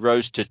run and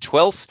rose to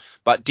 12th,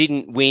 but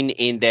didn't win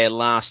in their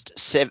last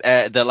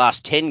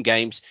 10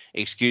 games,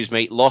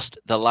 lost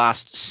the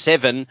last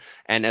 7,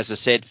 and as I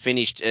said,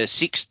 finished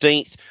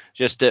 16th,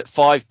 just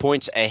 5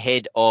 points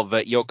ahead of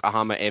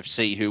Yokohama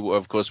FC, who,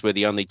 of course, were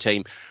the only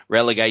team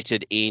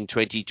relegated in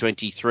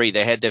 2023.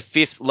 They had the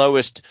 5th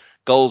lowest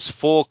goals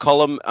for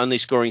column, only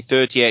scoring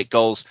 38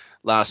 goals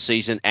last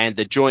season, and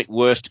the joint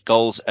worst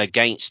goals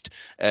against.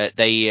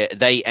 They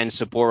and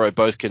Sapporo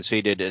both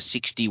conceded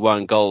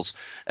 61 goals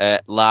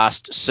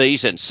last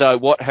season. So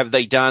what have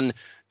they done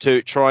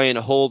to try and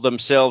haul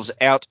themselves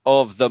out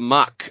of the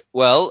muck?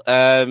 Well,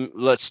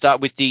 let's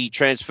start with the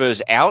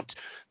transfers out.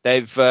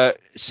 They've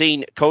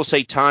seen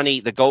Kosei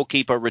Tani, the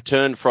goalkeeper,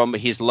 return from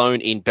his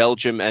loan in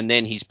Belgium, and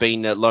then he's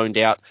been loaned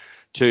out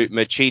to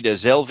Machida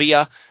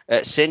Zelvia.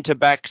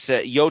 Centre-backs,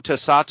 Yota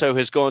Sato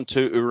has gone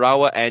to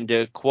Urawa and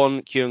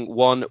Kwon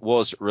Kyung-won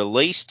was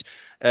released.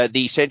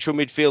 The central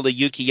midfielder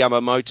Yuki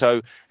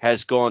Yamamoto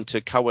has gone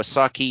to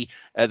Kawasaki.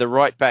 The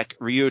right back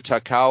Ryu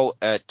Takao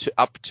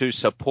up to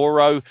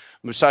Sapporo.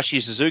 Musashi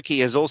Suzuki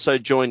has also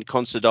joined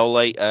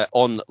Consadole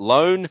on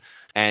loan.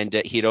 And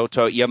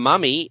Hiroto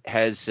Yamami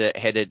has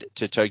headed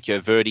to Tokyo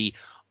Verdy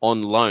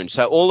on loan.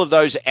 So all of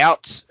those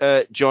outs,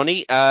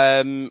 Johnny,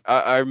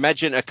 I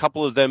imagine a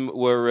couple of them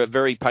were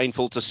very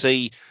painful to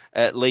see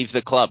leave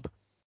the club.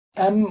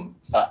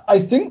 I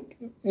think,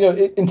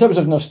 in terms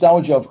of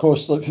nostalgia, of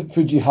course, like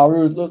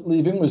Fujiharu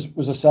leaving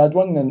was a sad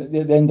one. And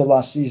at the end of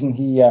last season,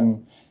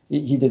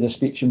 he did a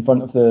speech in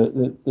front of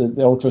the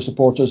Ultra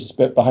supporters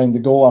behind the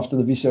goal after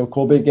the Vissel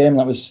Kobe game.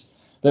 That was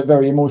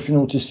very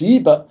emotional to see.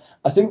 But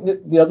I think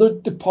that the other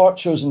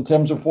departures in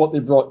terms of what they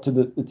brought to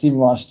the team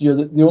last year,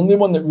 the only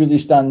one that really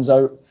stands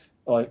out,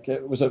 like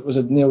it was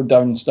a nailed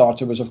down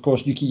starter, was of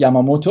course Yuki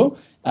Yamamoto.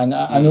 And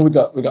I know we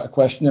got a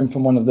question in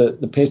from one of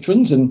the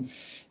patrons, and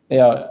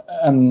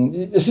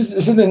this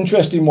is an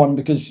interesting one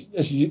because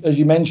as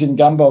you mentioned,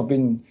 Gamba have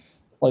been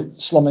like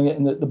slumming it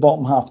in the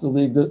bottom half of the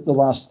league the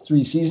last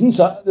 3 seasons.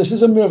 So this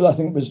is a move that I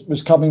think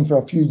was coming for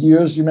a few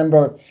years. You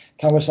remember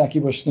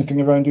Kawasaki were sniffing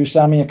around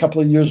Usami a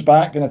couple of years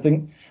back, and I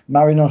think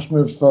Marinos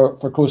moved for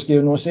Kosuke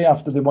Onose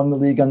after they won the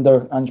league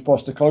under Ange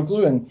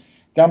Postecoglou. And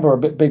Gamba are a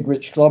bit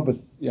rich club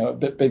with a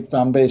big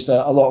fan base.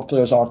 A lot of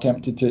players are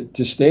tempted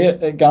to stay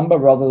at Gamba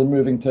rather than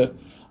moving to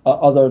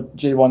other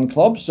J1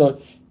 clubs.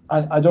 So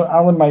I don't.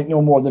 Alan might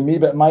know more than me,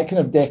 but my kind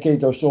of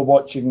decade or so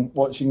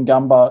watching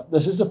Gamba,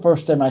 this is the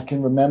first time I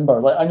can remember.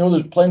 Like I know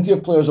there's plenty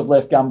of players have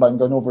left Gamba and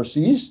gone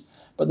overseas,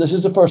 but this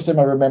is the first time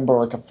I remember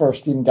like a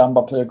first team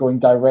Gamba player going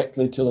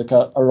directly to like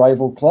a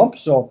rival club.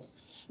 So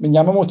I mean,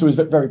 Yamamoto was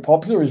very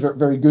popular. He was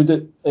very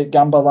good at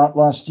Gamba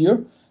last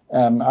year,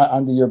 and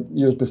the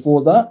years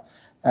before that.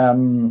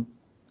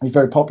 He's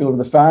very popular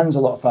with the fans. A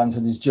lot of fans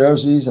had his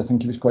jerseys. I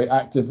think he was quite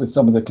active with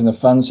some of the kind of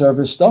fan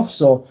service stuff.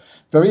 So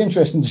very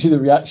interesting to see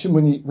the reaction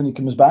when he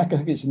comes back. I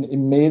think it's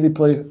in May they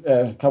play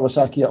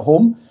Kawasaki at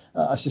home.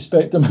 I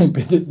suspect there might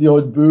be the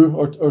odd boo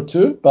or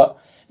two. But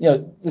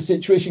the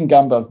situation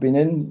Gamba have been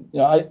in.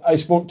 I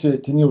spoke to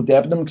Neil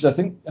Debenham because I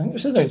think it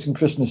was announced on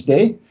Christmas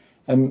Day,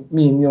 and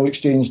me and Neil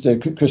exchanged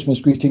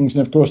Christmas greetings,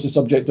 and of course the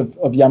subject of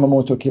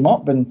Yamamoto came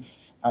up, and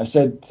I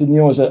said to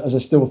Neil, as I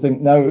still think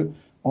now,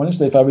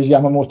 honestly, if I was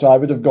Yamamoto, I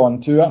would have gone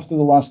too. After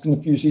the last kind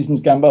of few seasons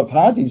Gamba have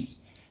had, he's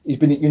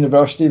been at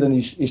university, then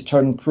he's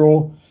turned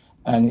pro,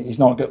 and he's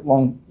not got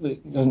long. He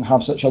doesn't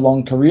have such a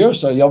long career,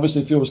 so he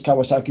obviously feels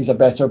Kawasaki's a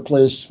better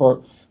place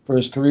for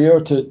his career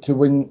to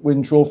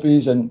win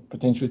trophies and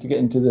potentially to get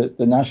into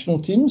the national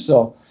team.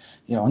 So,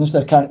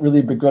 honestly, I can't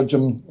really begrudge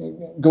him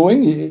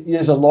going. He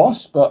is a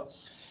loss, but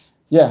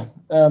yeah.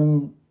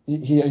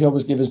 He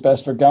always gave his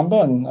best for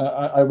Gamba, and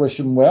I wish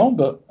him well.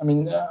 But I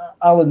mean,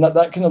 Alan,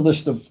 that kind of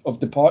list of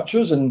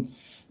departures, and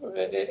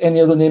any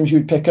other names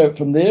you'd pick out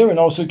from there, and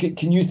also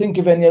can you think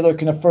of any other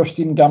kind of first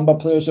team Gamba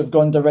players who have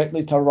gone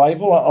directly to a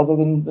rival other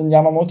than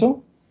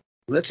Yamamoto?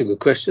 That's a good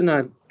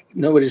question.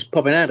 Nobody's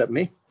popping out at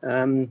me,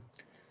 and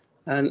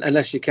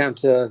unless you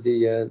count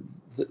the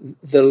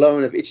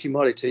loan of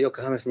Ichimori to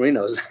Yokohama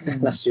Marinos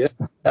last year,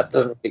 that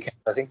doesn't really count.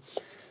 I think.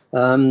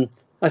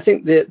 I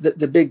think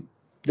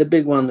the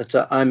big one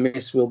that I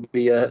miss will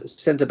be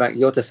centre-back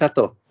Yota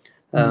Sato.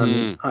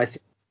 I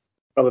think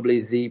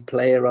probably the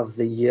player of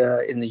the year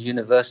in the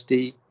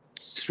university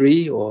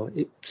 3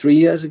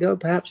 years ago,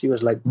 perhaps. He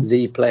was like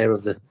the player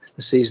of the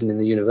season in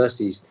the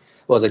universities,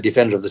 or the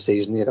defender of the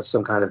season. He got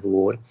some kind of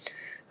award.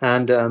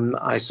 And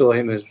I saw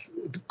him as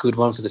a good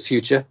one for the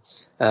future.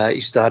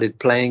 He started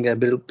playing a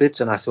little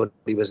bit, and I thought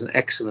he was an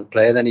excellent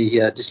player. Then he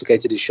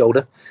dislocated his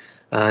shoulder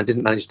and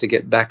didn't manage to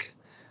get back.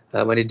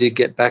 When he did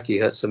get back, he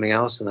hurt something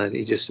else, and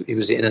he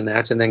was in and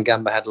out. And then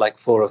Gamba had like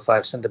 4 or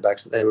 5 centre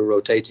backs that they were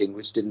rotating,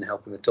 which didn't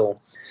help him at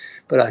all.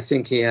 But I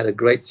think he had a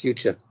great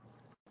future,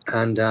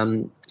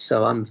 and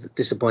so I'm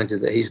disappointed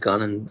that he's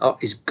gone, and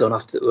he's gone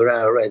off to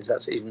Urawa Reds.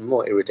 That's even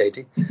more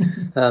irritating.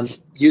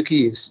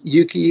 Yuki,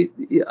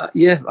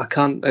 yeah, I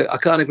can't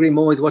agree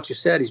more with what you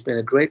said. He's been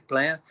a great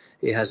player.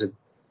 He has a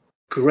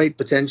great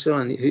potential,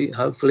 and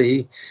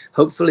hopefully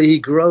he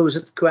grows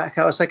at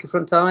Kawasaki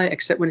Frontale,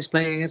 except when he's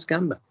playing against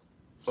Gamba.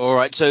 All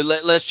right, so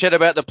let's chat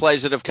about the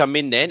players that have come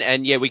in then,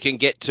 and yeah, we can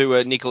get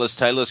to Nicholas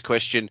Taylor's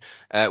question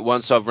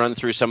once I've run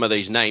through some of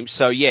these names.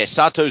 So yeah,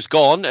 Sato's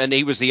gone, and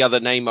he was the other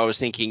name I was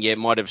thinking,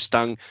 might have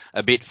stung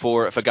a bit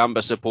for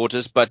Gamba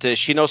supporters, but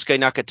Shinosuke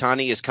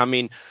Nakatani has come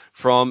in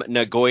from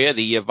Nagoya,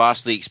 the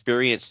vastly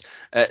experienced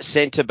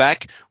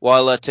centre-back,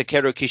 while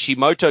Takeru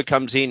Kishimoto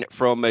comes in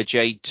from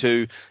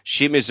J2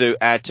 Shimizu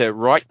at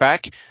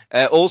right-back.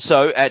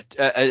 Also, at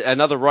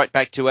another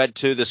right-back to add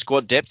to the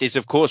squad depth is,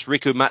 of course,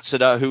 Riku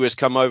Matsuda, who has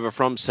come over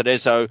from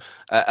Cerezo,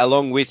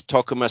 along with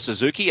Tokuma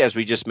Suzuki, as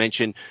we just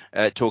mentioned,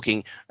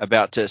 talking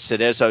about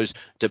Cerezo's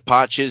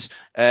departures.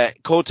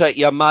 Kota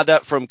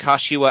Yamada from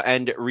Kashiwa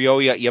and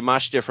Ryoya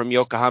Yamashita from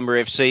Yokohama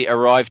FC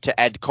arrived to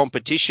add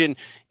competition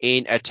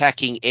in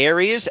attacking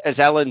areas. As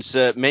Alan's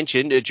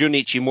mentioned,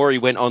 Junichi Mori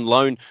went on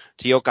loan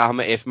to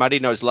Yokohama F.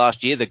 Marinos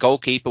last year. The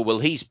goalkeeper, well,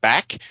 he's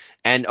back.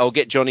 And I'll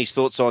get Johnny's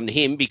thoughts on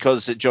him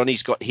because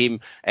Johnny's got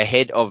him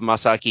ahead of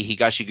Masaki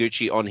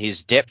Higashiguchi on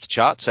his depth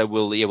chart. So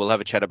we'll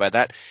have a chat about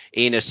that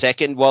in a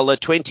second. While a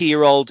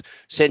 20-year-old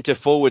centre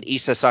forward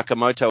Issa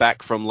Sakamoto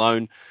back from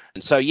loan.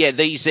 And so,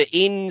 these are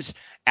ins.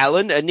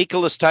 Alan,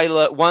 Nicholas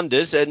Taylor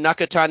wonders.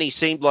 Nakatani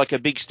seemed like a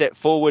big step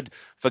forward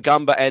for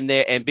Gamba and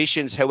their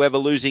ambitions. However,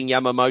 losing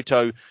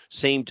Yamamoto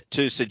seemed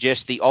to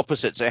suggest the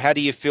opposite. So how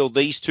do you feel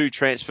these two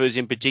transfers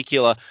in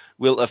particular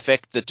will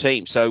affect the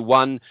team? So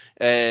one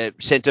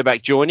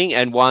centre-back joining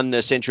and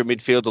one central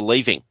midfielder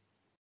leaving.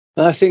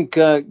 I think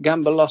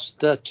Gamba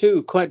lost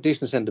two quite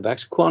decent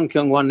centre-backs. Kwon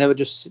Kyung-wan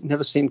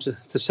never seemed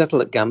to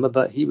settle at Gamba,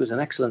 but he was an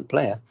excellent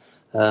player.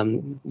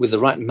 With the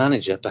right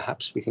manager,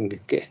 perhaps we can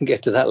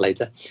get to that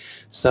later.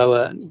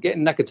 So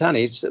getting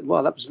Nakatani, that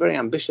was very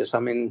ambitious. I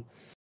mean,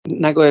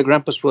 Nagoya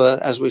Grampus were,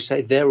 as we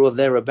say, there or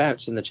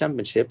thereabouts in the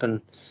championship, and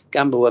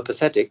Gamba were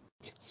pathetic.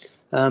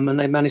 And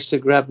they managed to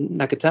grab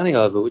Nakatani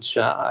over, which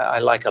I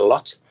like a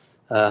lot.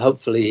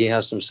 Hopefully he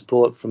has some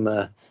support from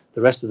the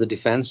rest of the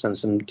defence and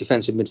some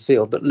defensive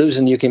midfield. But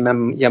losing Yuki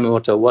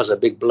Yamamoto was a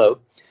big blow.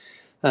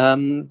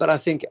 But I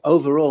think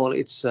overall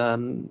it's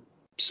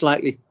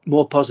slightly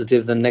more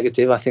positive than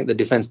negative. I think the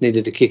defence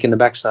needed a kick in the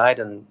backside,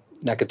 and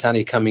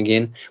Nakatani coming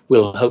in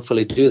will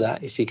hopefully do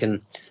that if he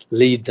can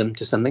lead them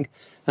to something.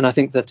 And I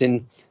think that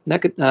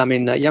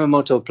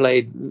Yamamoto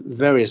played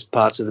various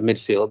parts of the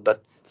midfield,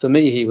 but for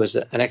me he was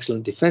an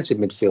excellent defensive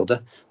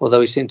midfielder,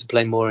 although he seemed to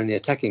play more in the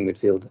attacking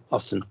midfield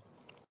often.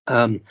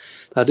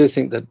 I do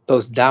think that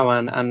both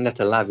Dawan and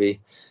Netalavi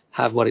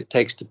have what it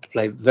takes to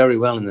play very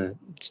well in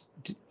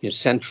the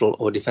central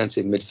or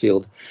defensive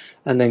midfield,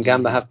 and then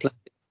Gamba have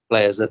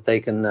players that they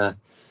can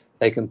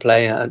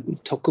play.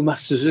 Tokuma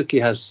Suzuki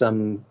has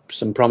some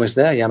promise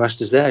there.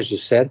 Yamashita's there, as you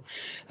said,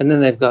 and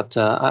then they've got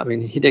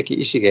Hideki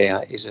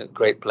Ishige is a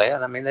great player.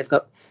 I mean, they've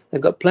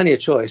got plenty of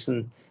choice,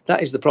 and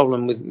that is the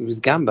problem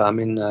with Gamba. I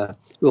mean,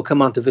 we'll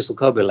come on to Vissel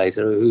Kobe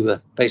later, who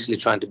are basically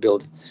trying to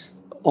build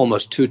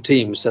almost two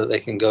teams so that they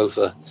can go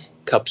for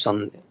cups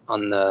on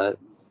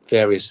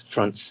various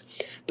fronts.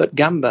 But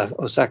Gamba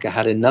Osaka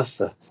had enough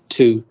for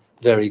two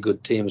very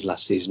good teams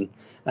last season,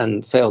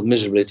 and failed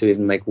miserably to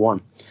even make one.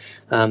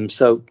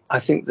 So I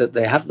think that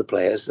they have the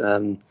players.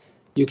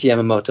 Yuki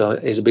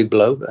Yamamoto is a big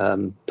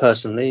blow,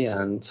 personally,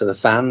 and for the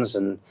fans,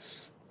 and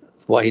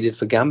what he did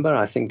for Gamba.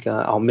 I think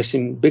I'll miss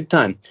him big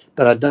time.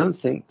 But I don't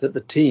think that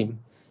the team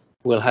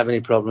will have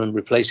any problem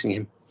replacing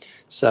him.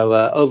 So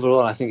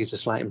overall, I think it's a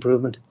slight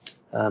improvement.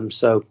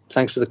 So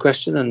thanks for the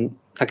question. And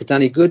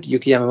Nakatani, good.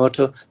 Yuki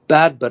Yamamoto,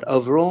 bad. But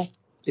overall,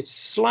 it's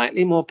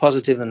slightly more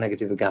positive than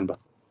negative with Gamba.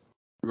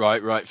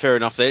 Right. Fair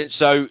enough there.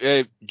 So,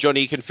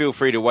 Johnny, you can feel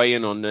free to weigh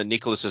in on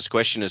Nicholas's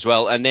question as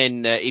well. And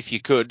then, if you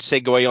could,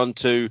 segue on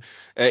to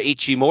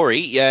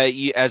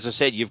Ichimori. As I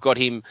said, you've got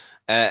him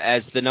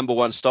as the number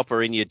one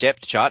stopper in your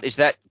depth chart. Is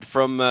that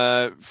from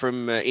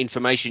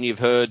information you've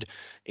heard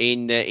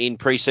in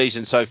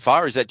pre-season so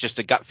far? Is that just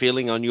a gut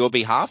feeling on your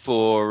behalf,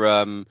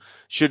 or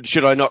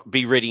should I not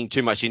be reading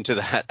too much into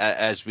that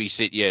as we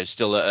sit,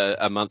 still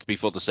a month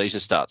before the season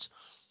starts?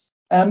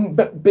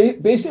 But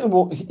basically,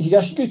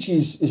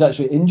 Higashiguchi is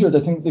actually injured. I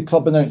think the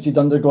club announced he'd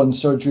undergone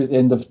surgery at the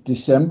end of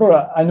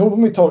December. I know when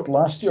we talked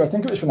last year, I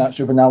think it was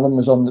when Alan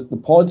was on the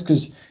pod,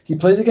 because he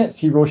played against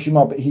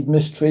Hiroshima, but he'd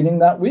missed training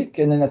that week.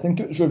 And then I think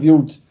it was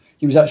revealed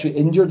he was actually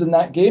injured in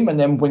that game. And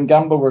then when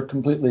Gamba were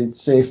completely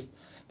safe,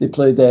 they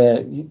played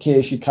Kei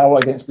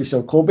Ishikawa against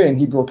Vissel Kobe, and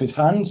he broke his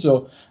hand.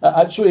 So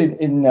actually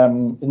in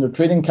their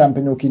training camp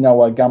in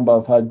Okinawa,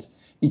 Gamba have had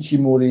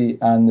Ichimori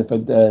and they've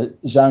had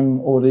Zhang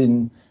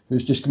Orin,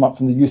 who's just come up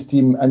from the youth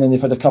team, and then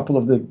they've had a couple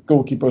of the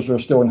goalkeepers who are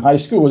still in high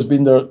school has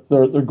been their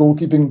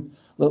goalkeeping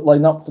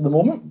line-up for the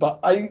moment.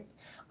 But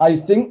I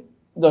think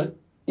that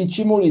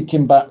Ichimori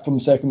came back from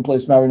second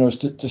place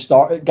Marinos to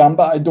start at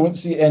Gamba. I don't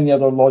see any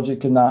other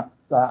logic in that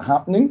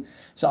happening.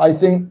 So I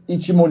think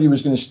Ichimori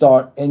was going to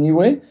start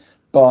anyway,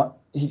 but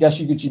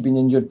Higashiguchi being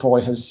injured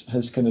probably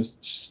has kind of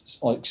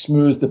like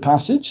smoothed the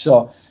passage.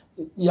 So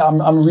yeah,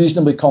 I'm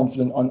reasonably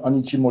confident on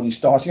Ichimori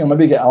starting. I'll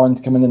maybe get Alan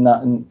to come in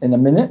that in a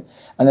minute.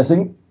 And I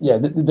think,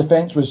 the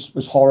defence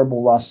was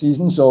horrible last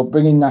season. So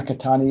bringing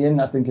Nakatani in,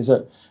 I think, is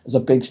a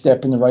big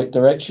step in the right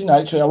direction.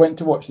 Actually, I went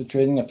to watch the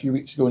training a few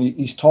weeks ago, and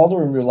he's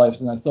taller in real life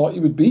than I thought he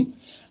would be.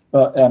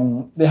 But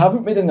they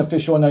haven't made an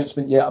official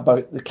announcement yet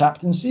about the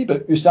captaincy.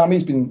 But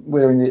Usami's been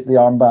wearing the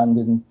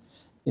armband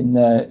in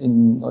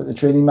the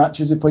training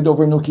matches he played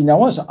over in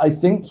Okinawa. So I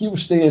think he'll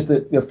stay as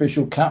the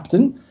official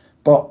captain.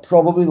 But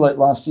probably like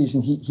last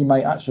season, he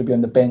might actually be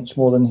on the bench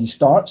more than he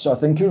starts. So I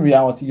think in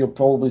reality, you'll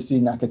probably see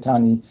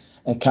Nakatani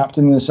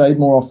captaining the side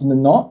more often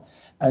than not.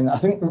 And I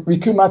think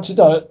Riku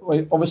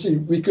Matsuda, obviously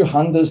Riku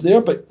Handa's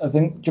there, but I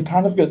think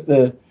Japan have got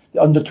the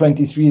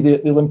under-23,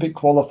 the Olympic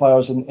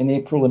qualifiers in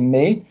April and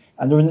May,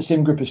 and they're in the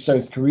same group as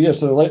South Korea,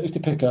 so they're likely to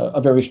pick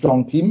a very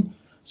strong team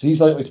So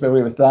he's likely to be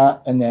away with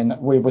that, and then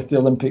away with the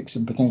Olympics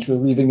and potentially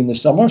leaving in the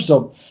summer.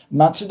 So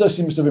Matsuda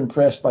seems to have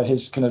impressed by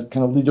his kind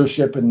of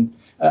leadership. And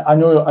I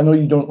know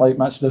you don't like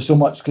Matsuda so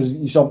much because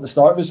you saw him at the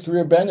start of his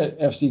career, Ben, at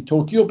FC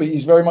Tokyo, but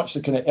he's very much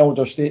the kind of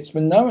elder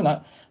statesman now, and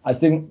I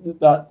think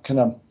that kind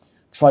of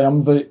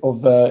triumvirate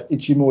of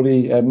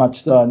Ichimori,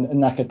 Matsuda, and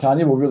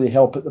Nakatani will really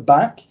help at the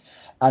back.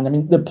 And I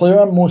mean, the player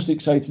I'm most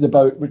excited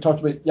about, we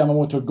talked about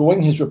Yamamoto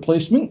going, his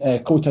replacement,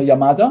 Kota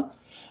Yamada.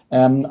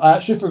 I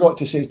actually forgot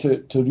to say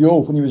to Ryo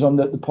when he was on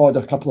the pod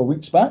a couple of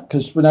weeks back,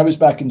 because when I was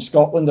back in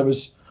Scotland, I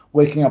was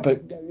waking up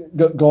at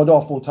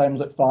god-awful times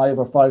like 5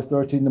 or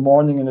 5:30 in the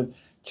morning, and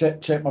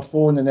I'd check my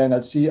phone, and then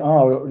I'd see,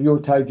 Ryo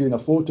tagged you in a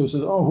photo,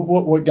 says,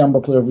 what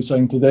Gamba player have we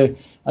signed today?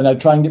 And I'd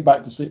try and get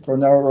back to sleep for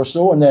an hour or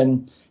so, and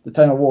then the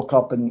time I woke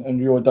up and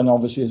Ryo had done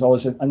obviously his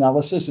always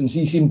analysis, and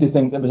he seemed to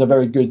think that was a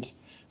very good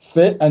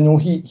fit. I know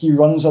he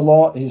runs a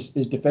lot. His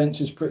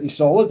defence is pretty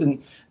solid,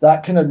 and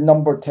that kind of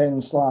number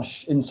 10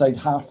 / inside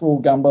half role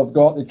Gamba have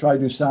got. They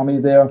tried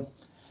Usami there.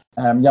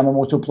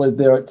 Yamamoto played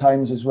there at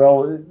times as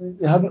well.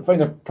 They hadn't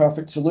found a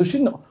perfect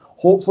solution.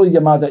 Hopefully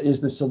Yamada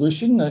is the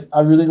solution.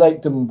 I really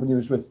liked him when he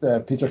was with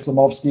Peter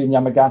Klimovsky and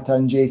Yamagata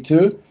and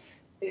J2.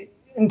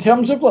 In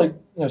terms of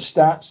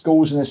stats,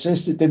 goals and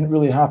assists, it didn't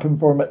really happen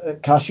for him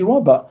at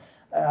Kashiwa, but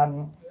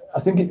I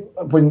think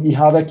when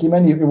Ihara came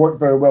in, he worked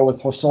very well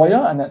with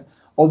Hosoya, and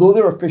although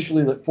they're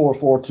officially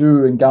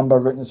 4-4-2 and Gamba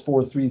written as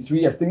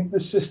 4-3-3, I think the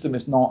system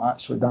is not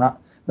actually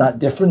that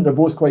different. They're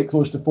both quite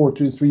close to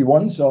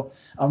 4-2-3-1, so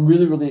I'm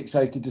really, really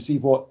excited to see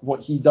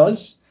what he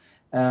does.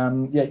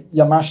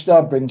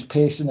 Yamashita brings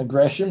pace and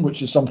aggression,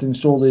 which is something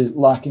sorely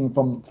lacking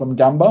from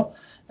Gamba.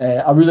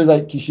 I really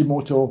like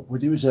Kishimoto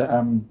when he was at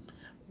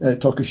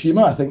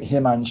Tokushima. I think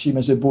him and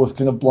Shimizu both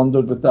kind of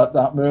blundered with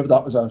that move.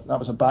 That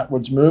was a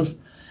backwards move.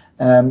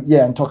 And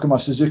Takuma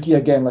Suzuki,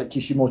 again, like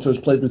Kishimoto, has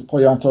played with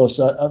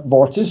Poyatos at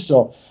Vortis,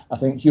 so I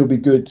think he'll be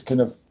good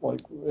kind of like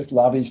if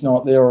Lavi's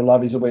not there or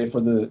Lavi's away for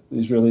the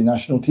Israeli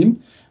national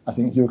team. I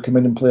think he'll come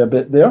in and play a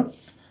bit there.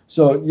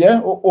 So,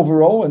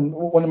 overall, and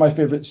one of my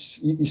favourites,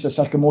 Issa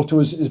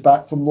Sakamoto, is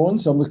back from loan,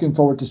 so I'm looking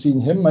forward to seeing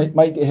him.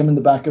 Might get him in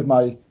the back of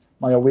my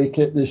away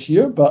kit this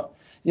year. But,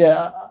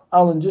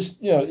 Alan, just,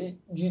 do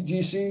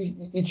you see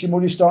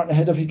Ichimori starting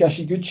ahead of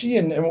Higashiguchi?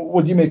 And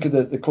what do you make of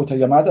the Kota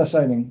Yamada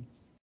signing?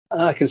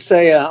 I can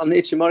say on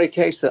the Ichimori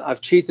case that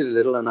I've cheated a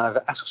little, and I've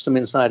asked some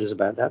insiders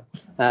about that.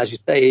 As you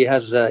say, he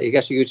has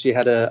Higashiguchi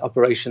had an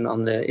operation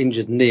on the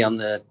injured knee on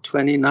the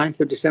 29th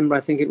of December,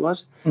 I think it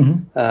was.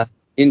 Mm-hmm.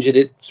 Injured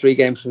it 3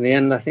 games from the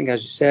end, I think,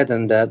 as you said,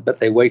 and but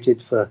they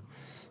waited for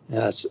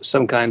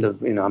some kind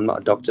of, I'm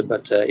not a doctor,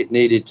 but it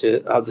needed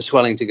the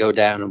swelling to go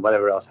down and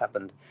whatever else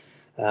happened.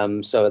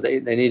 So they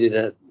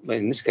needed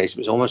in this case, it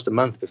was almost a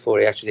month before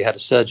he actually had a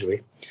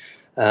surgery.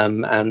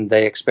 And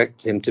they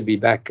expect him to be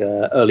back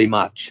early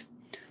March.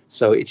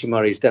 So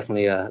Ichimori is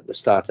definitely the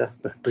starter,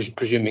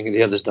 presuming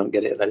the others don't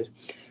get it, that is.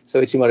 So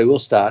Ichimori will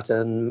start,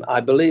 and I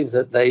believe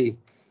that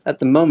at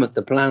the moment,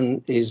 the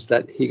plan is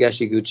that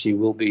Higashiguchi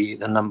will be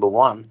the number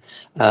 1,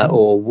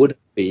 or would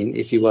have been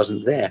if he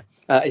wasn't there,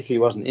 if he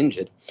wasn't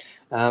injured.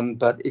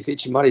 But if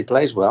Ichimori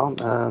plays well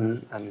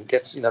and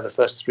gets the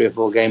first 3 or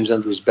 4 games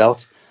under his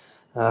belt,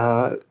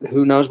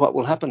 who knows what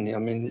will happen? I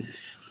mean,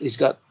 he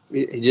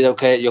did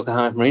okay at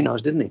Yokohama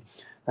Marinos, didn't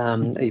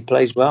he? He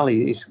plays well.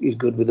 He's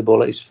good with the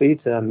ball at his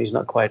feet. He's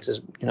not quite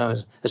as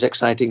as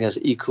exciting as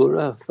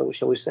Ikura,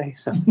 shall we say?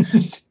 So,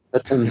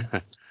 but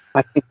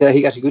I think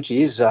Higashiguchi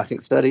is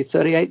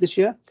 38 this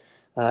year.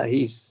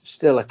 He's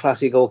still a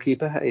classy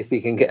goalkeeper if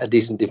he can get a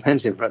decent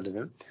defense in front of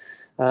him.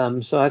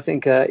 So I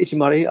think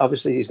Ichimori,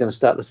 obviously, he's going to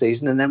start the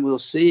season, and then we'll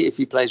see if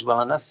he plays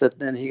well enough that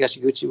then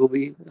Higashiguchi will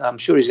be. I'm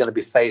sure he's going to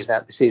be phased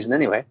out the season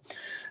anyway.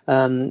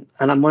 And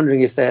I'm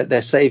wondering if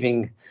they're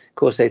saving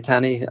Kosei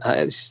Tani.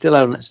 It's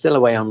still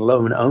away on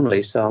loan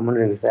only, so I'm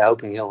wondering if they're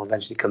hoping he'll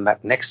eventually come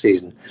back next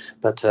season.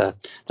 But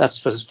that's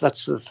for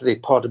the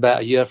pod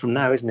about a year from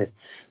now, isn't it?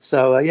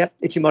 So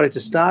Ichimori to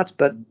start,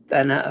 but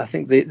then I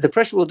think the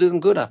pressure will do them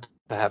good.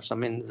 Perhaps. I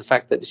mean, the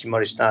fact that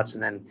Ichimori starts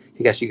and then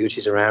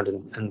Higashiguchi's around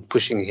and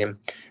pushing him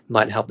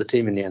might help the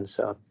team in the end.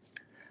 So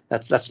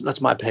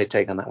that's my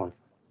take on that one.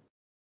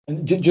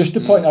 And just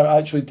to point out,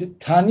 actually,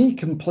 Tani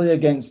can play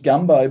against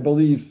Gamba. I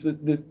believe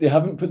that they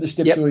haven't put the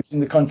stipulation in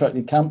the contract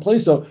he can't play.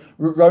 So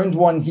round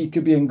 1, he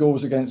could be in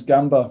goals against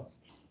Gamba.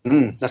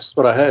 That's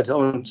what I heard.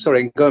 Oh,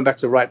 sorry, going back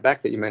to right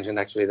back that you mentioned,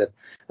 actually, that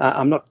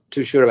I'm not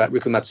too sure about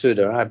Riku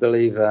Matsuda. I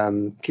believe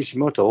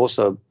Kishimoto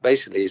also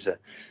basically is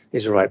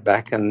a right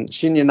back, and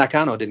Shinya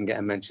Nakano didn't get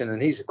a mention,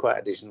 and he's quite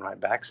a decent right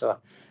back. So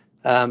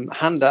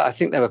Handa, I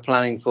think they were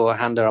planning for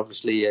Handa.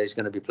 Obviously, he's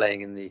going to be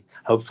playing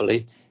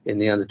hopefully in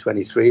the under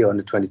 23 or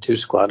under 22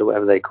 squad or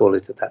whatever they call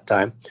it at that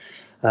time.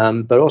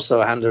 But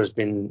also Handa has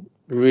been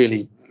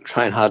really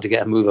trying hard to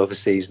get a move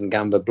overseas, and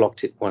Gamba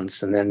blocked it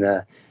once, and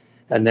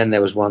then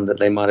there was one that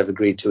they might have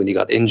agreed to, and he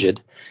got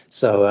injured.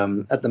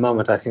 So at the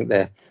moment, I think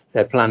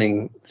they're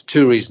planning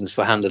 2 reasons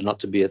for Handa not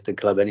to be at the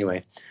club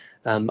anyway.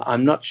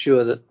 I'm not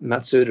sure that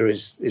Matsuda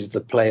is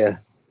the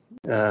player.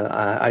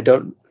 I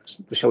don't,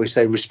 shall we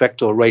say,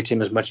 respect or rate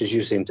him as much as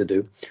you seem to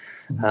do.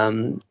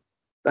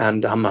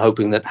 And I'm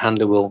hoping that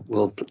Handler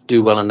will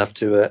do well enough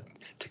to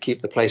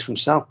keep the place for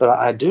himself. But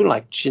I do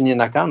like Shinya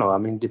Nakano. I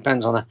mean,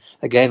 depends on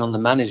the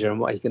manager and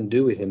what he can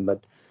do with him.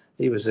 But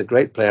he was a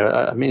great player.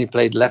 I mean, he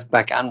played left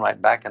back and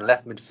right back and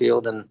left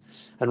midfield and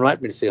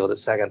right midfield at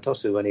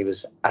Sagantosu when he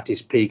was at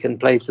his peak, and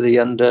played for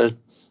the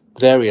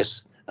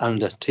various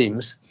under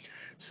teams.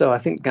 So I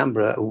think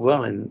Gamba are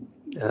well in.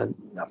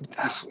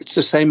 It's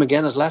the same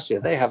again as last year.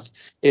 They have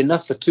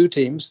enough for two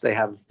teams. They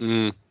have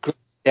great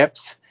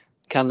depth.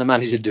 Can the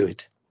manager do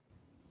it?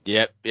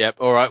 Yep.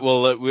 All right.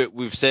 Well,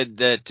 we've said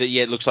that,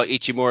 it looks like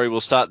Ichimori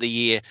will start the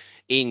year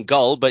in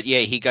goal. But,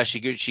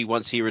 Higashiguchi,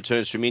 once he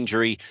returns from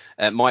injury,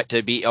 might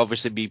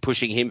be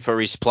pushing him for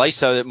his place.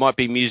 So it might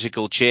be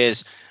musical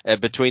chairs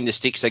between the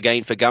sticks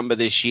again for Gamba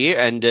this year.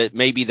 And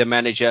maybe the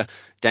manager,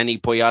 Danny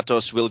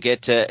Poyatos, will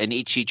get an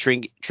itchy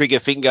trigger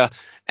finger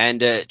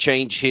and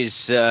change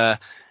his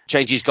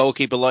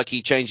goalkeeper like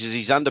he changes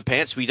his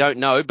underpants. We don't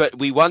know. But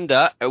we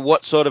wonder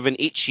what sort of an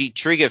itchy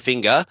trigger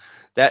finger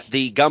that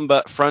the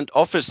Gamba front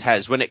office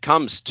has when it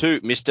comes to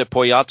Mr.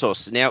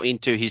 Poyatos, now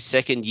into his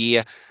second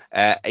year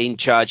in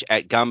charge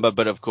at Gamba.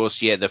 But, of course,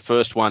 the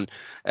first one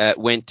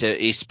went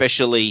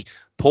especially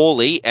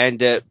poorly. And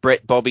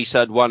Brett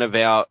Bobbysud, one of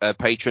our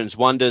patrons,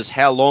 wonders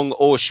how long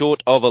or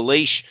short of a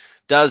leash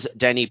does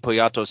Danny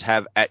Poyatos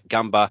have at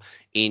Gamba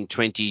in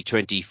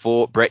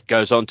 2024? Brett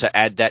goes on to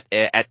add that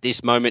at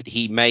this moment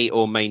he may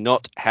or may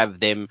not have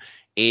them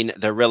in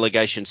the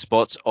relegation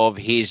spots of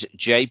his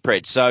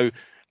JPRED. So,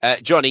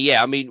 Johnny,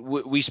 I mean,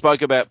 we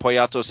spoke about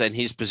Poyatos and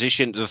his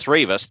position, the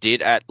three of us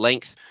did, at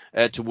length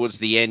towards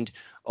the end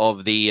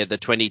of the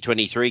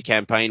 2023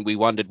 campaign. We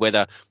wondered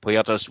whether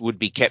Poyatos would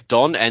be kept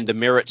on, and the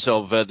merits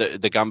of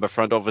the Gamba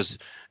front office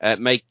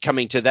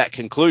coming to that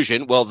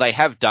conclusion. Well, they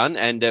have done,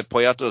 and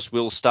Poyatos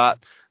will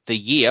start the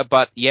year.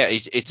 But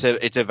it's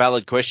a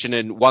valid question,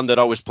 and one that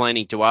I was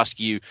planning to ask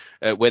you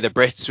whether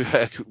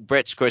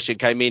Brett's question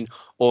came in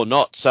or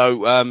not.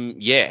 So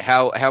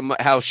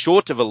how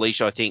short of a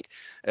leash, I think,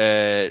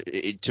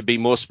 to be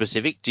more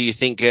specific, do you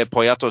think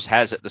Poyatos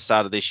has at the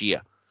start of this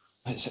year?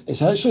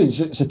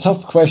 It's a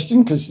tough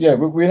question because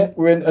we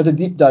had a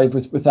deep dive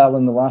with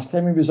Alan the last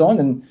time he was on,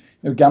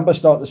 and Gamba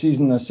start the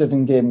season in a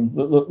 7-game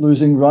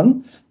losing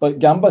run, but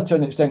Gamba, to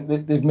an extent,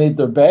 they've made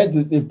their bed.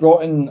 They've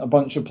brought in a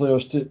bunch of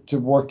players to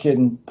work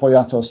in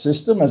Poyatos'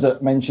 system, as I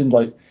mentioned,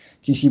 like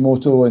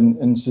Kishimoto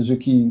and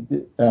Suzuki.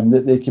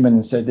 They came in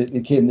and said that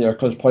they came there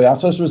because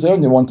Poyatos was there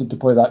and they wanted to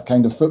play that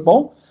kind of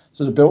football.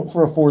 So they're built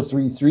for a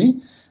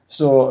 4-3-3.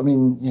 So, I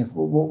mean,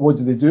 what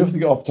do they do if they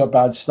get off to a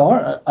bad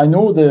start? I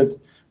know the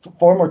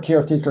former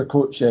caretaker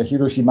coach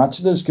Hiroshi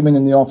Matsuda has come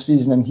in the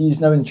off-season, and he's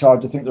now in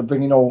charge. I think they're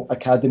bringing all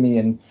academy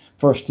and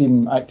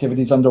first-team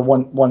activities under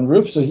one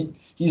roof. So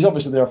he's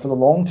obviously there for the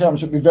long term.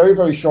 So it'd be very,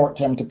 very short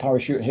term to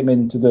parachute him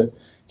into the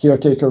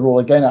caretaker role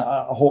again.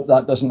 I hope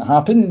that doesn't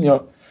happen.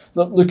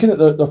 Looking at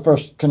the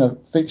first kind of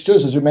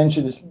fixtures, as we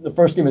mentioned, the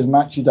first game is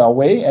Machida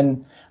away,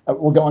 and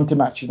we'll get on to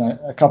Machida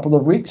in a couple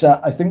of weeks.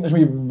 I think there's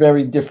going to be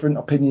very different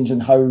opinions on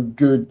how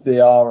good they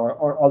are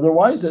or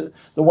otherwise. The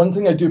one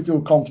thing I do feel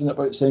confident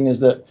about saying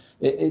is that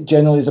it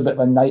generally is a bit of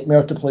a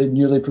nightmare to play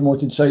newly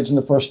promoted sides on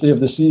the first day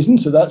of the season.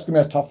 So that's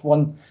going to be a tough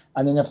one.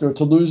 And then if they were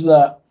to lose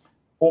that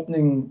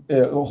opening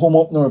home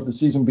opener of the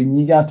season, be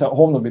Niigata at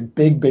home, there'll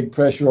be big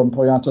pressure on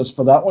Poyatos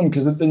for that one,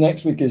 because the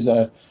next week is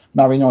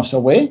Marinos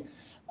away.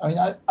 I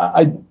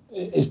mean,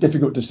 it's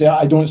difficult to say.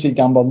 I don't see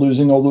Gamba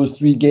losing all those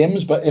 3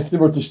 games, but if they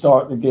were to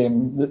start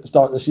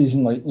the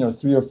season like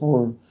 3 or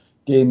 4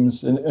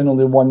 games and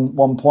only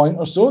one point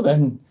or so,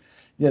 then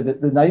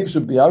the knives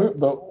would be out.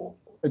 But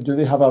do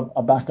they have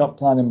a backup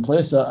plan in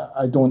place?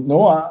 I don't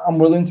know. I'm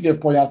willing to give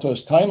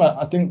Poyatos time.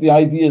 I think the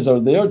ideas are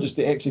there, just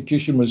the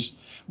execution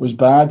was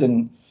bad,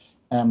 and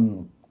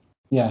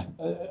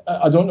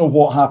I don't know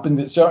what happened.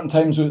 At certain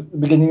times at the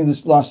beginning of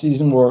this last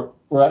season, we're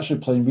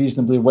actually playing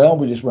reasonably well.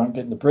 We just weren't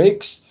getting the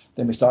breaks.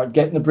 Then we started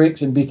getting the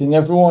breaks and beating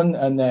everyone,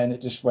 and then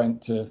it just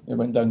went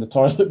down the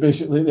toilet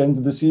basically at the end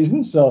of the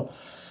season. So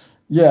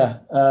I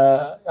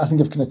think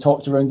I've kind of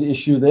talked around the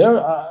issue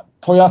there.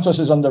 Poyatos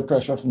is under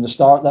pressure from the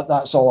start.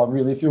 That's all I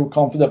really feel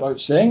confident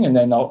about saying, and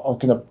then I'll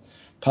kind of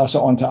pass it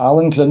on to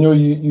Alan, because I know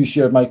you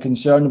shared my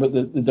concern about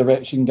the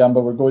direction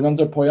Gamba were going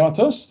under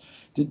Poyatos.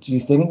 Do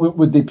you think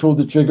would they pull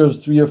the trigger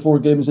 3 or 4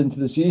 games into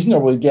the season, or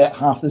will they get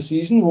half the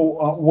season?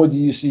 What do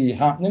you see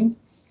happening?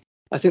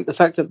 I think the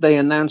fact that they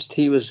announced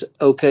he was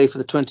okay for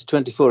the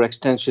 2024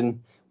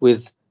 extension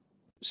with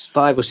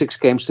 5 or 6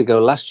 games to go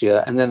last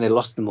year, and then they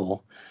lost them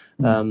all,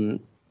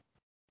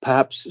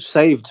 perhaps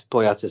saved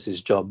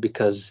Poyatos' job,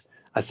 because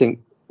I think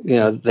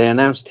they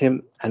announced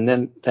him and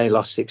then they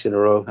lost 6 in a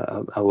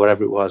row or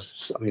whatever it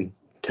was. I mean,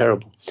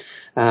 terrible.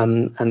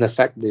 And the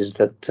fact is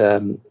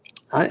that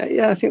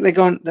I think they're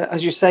going,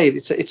 as you say,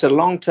 it's a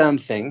long-term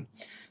thing.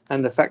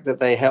 And the fact that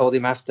they held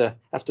him after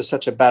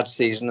such a bad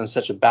season and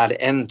such a bad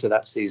end to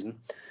that season,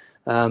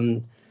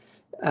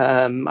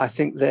 I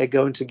think they're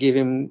going to give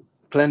him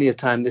plenty of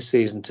time this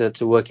season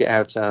to work it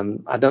out.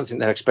 I don't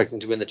think they're expecting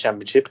to win the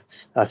championship.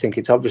 I think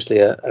it's obviously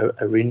a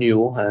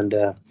renewal and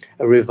a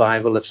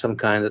revival of some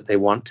kind that they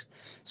want.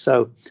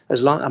 So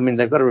they've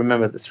got to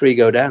remember that 3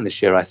 go down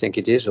this year, I think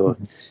it is, or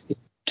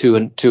 2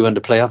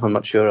 under playoff. I'm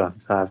not sure.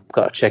 I've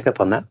got to check up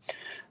on that.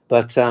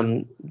 But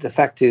the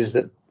fact is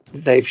that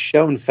they've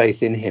shown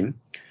faith in him.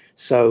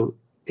 So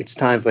it's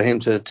time for him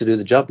to do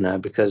the job now,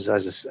 because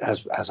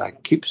as I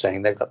keep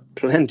saying, they've got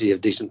plenty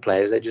of decent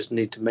players. They just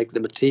need to make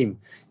them a team.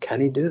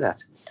 Can he do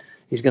that?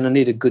 He's going to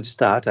need a good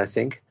start, I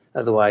think.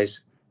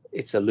 Otherwise,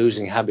 it's a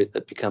losing habit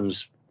that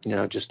becomes,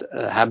 just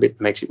a habit,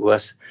 makes it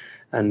worse.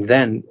 And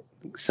then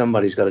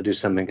somebody's got to do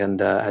something. And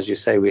as you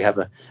say, we have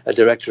a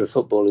director of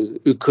football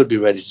who could be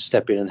ready to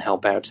step in and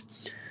help out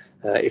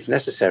if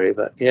necessary.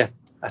 But yeah,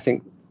 I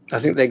think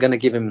they're going to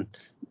give him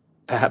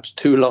perhaps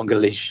too long a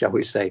leash, shall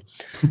we say.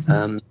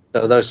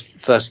 So those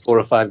first 4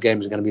 or 5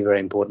 games are going to be very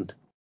important.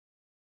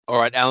 All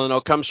right, Alan, I'll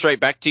come straight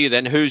back to you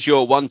then. Who's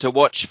your one to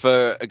watch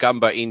for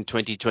Gamba in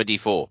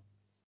 2024?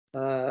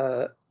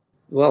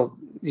 Well,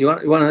 you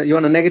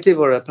want a negative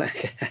or a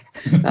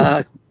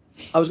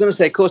I was going to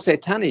say Kosei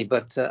Tani,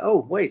 but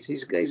wait,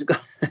 he's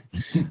got.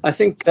 I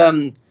think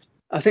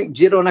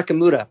Jiro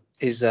Nakamura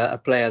is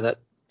a player that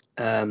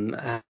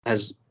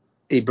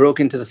he broke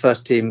into the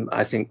first team.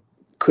 I think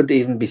could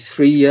even be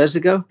 3 years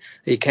ago.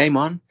 He came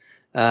on.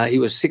 He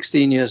was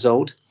 16 years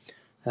old.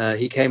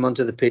 He came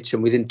onto the pitch,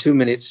 and within 2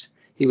 minutes,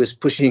 he was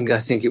pushing, I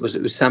think it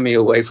was Sammy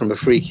away from a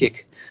free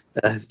kick,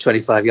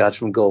 25 yards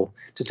from goal,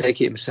 to take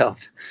it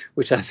himself,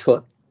 which I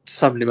thought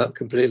summed him up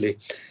completely.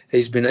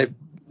 He's been a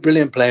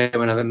brilliant player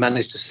when I've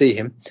managed to see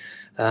him.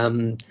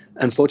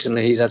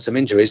 Unfortunately, he's had some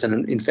injuries,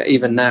 and in fact,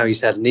 even now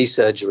he's had knee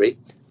surgery.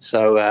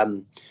 So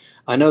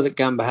I know that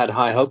Gamba had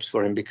high hopes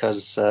for him,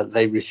 because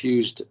they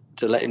refused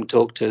to let him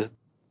talk to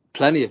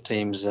plenty of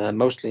teams,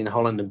 mostly in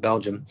Holland and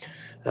Belgium,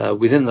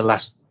 within the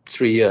last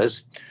 3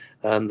 years.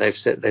 They've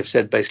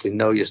said basically,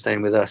 no, you're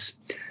staying with us.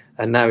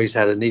 And now he's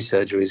had a knee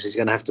surgery, so he's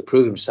going to have to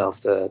prove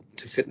himself to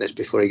fitness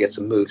before he gets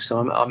a move. So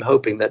I'm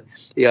hoping that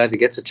he either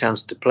gets a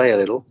chance to play a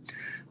little,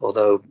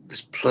 although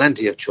there's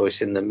plenty of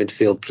choice in the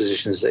midfield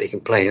positions that he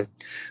can play in,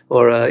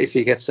 or if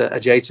he gets a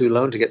J2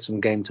 loan to get some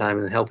game time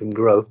and help him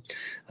grow,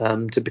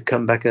 to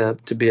become back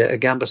to be a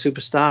Gamba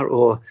superstar,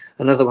 or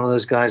another one of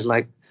those guys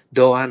like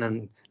Doan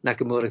and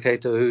Nakamura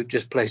Keito, who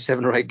just play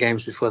 7 or 8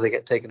 games before they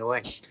get taken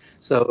away.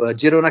 So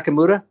Jiro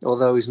Nakamura,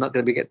 although he's not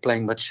going to be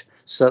playing much,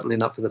 certainly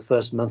not for the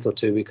first month or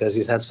 2, because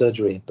he's had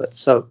surgery. But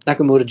so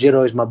Nakamura,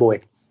 Jiro is my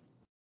boy.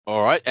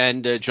 All right,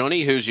 and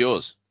Johnny, who's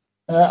yours?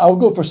 I'll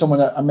go for someone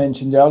that I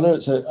mentioned earlier.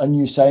 It's a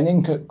new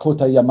signing,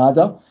 Kota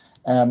Yamada.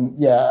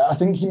 I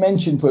think he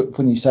mentioned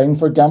when he signed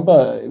for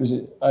Gamba,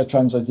 I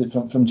translated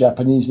from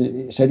Japanese,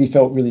 it said he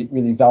felt really,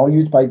 really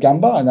valued by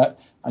Gamba, and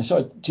I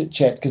sort of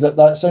checked, because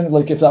that sounded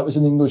like, if that was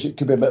in English, it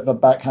could be a bit of a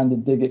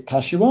backhanded dig at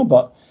Kashiwa,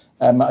 but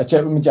I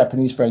checked with my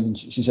Japanese friend, and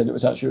she said it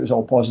was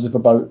all positive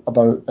about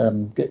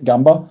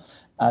Gamba,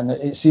 and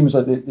it seems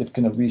like they've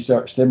kind of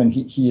researched him, and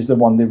he is the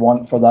one they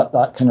want for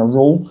that kind of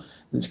role.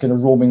 It's kind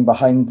of roaming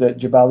behind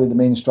Jabali, the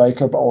main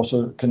striker, but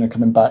also kind of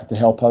coming back to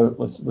help out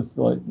with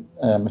like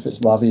if it's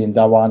Lavi and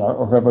Dawan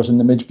or whoever's in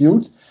the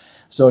midfield.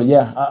 So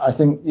yeah, I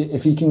think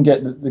if he can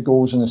get the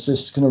goals and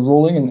assists kind of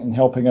rolling and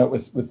helping out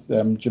with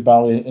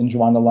Jabali and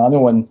Joanna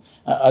Lano, and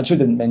I actually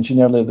didn't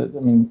mention earlier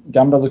that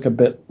Gamba look a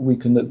bit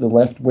weak on the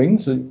left wing,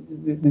 so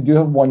they do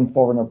have one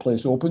foreigner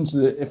place open. So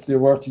that if they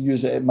were to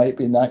use it, it might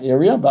be in that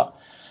area, but.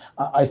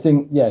 I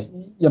think,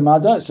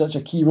 Yamada is such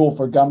a key role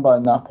for Gamba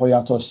in that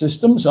Poyato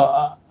system. So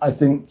I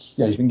think,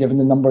 he's been given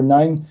the number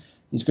 9.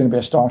 He's going to be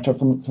a starter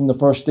from the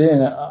first day,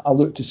 and I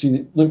look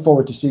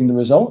forward to seeing the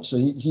results. So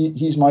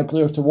he's my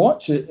player to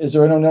watch. Is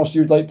there anyone else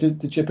you'd like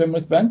to chip in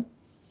with, Ben?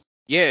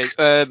 Yeah,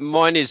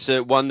 mine is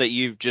one that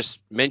you've just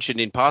mentioned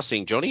in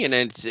passing, Johnny, and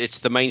it's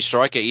the main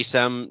striker,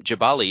 Issam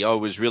Jabali. I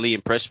was really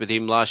impressed with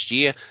him last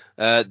year.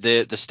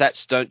 The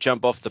stats don't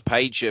jump off the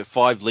page.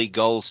 5 league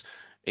goals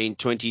in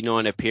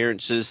 29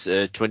 appearances,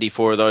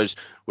 24 of those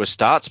were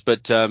starts.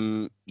 But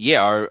I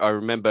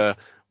remember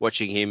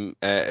watching him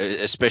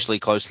especially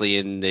closely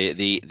in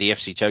the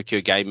FC Tokyo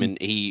game, and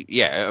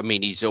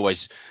he's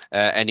always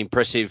an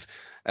impressive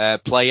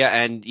player,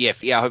 and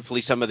hopefully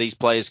some of these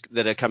players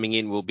that are coming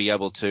in will be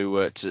able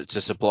to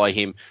supply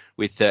him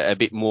with a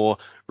bit more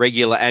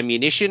regular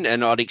ammunition,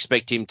 and I'd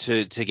expect him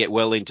to get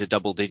well into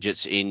double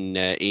digits in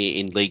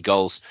league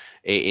goals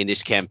in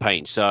this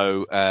campaign.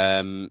 So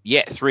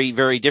 3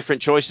 very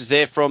different choices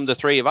there from the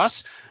 3 of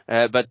us.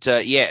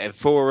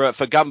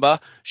 For Gamba,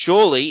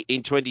 surely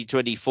in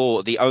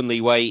 2024 the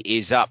only way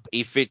is up.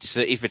 If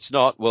it's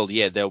not, well,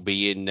 they'll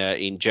be in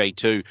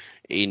J2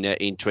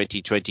 in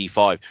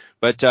 2025.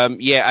 But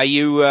are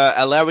you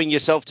allowing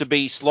yourself to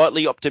be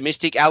slightly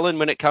optimistic, Alan,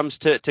 when it comes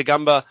to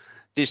Gamba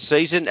this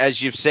season,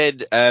 as you've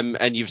said,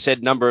 and you've said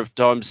a number of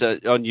times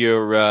on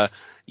your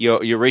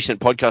your recent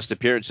podcast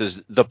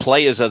appearances, the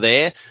players are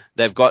there.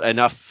 They've got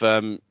enough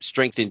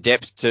strength in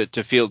depth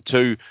to field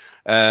two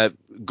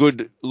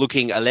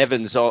good-looking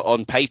 11s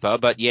on paper.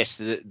 But yes,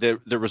 the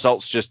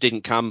results just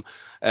didn't come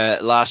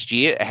last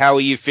year. How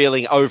are you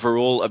feeling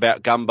overall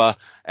about Gamba,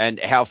 and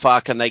how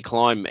far can they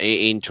climb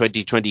in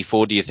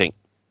 2024, do you think?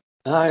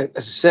 As I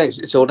say,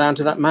 it's all down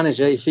to that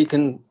manager. If he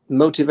can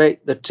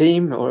motivate the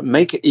team, or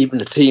make it even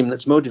a team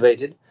that's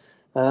motivated,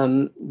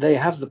 they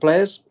have the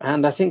players.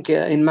 And I think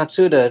in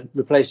Matsuda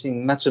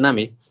replacing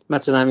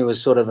Matsunami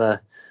was sort of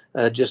a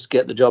just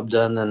get the job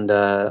done. And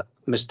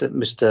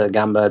Mr.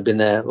 Gamba had been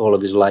there all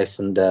of his life,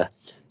 and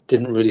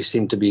didn't really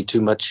seem to be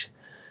too much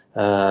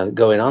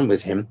going on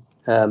with him.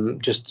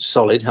 Just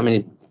solid. I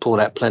mean, he pulled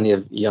out plenty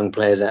of young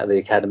players out of the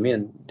academy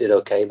and did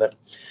okay. But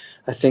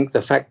I think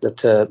the fact that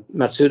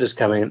Matsuda's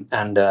coming,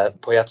 and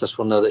Poyatos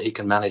will know that he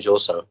can manage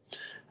also.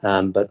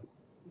 But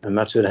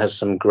Matsuda has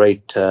some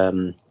great,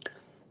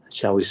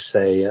 shall we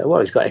say,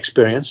 he's got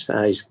experience.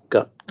 He's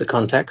got the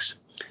contacts.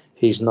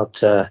 He's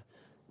not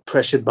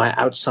pressured by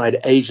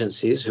outside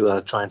agencies who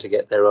are trying to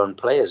get their own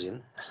players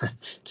in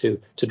to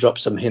drop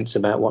some hints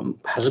about what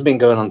hasn't been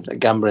going on at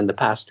Gamba in the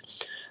past.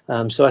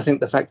 So I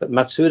think the fact that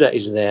Matsuda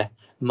is there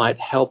might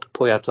help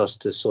Poyatos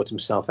to sort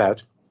himself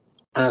out.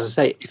 And as I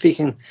say, if he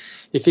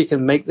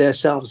can make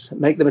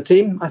them a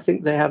team, I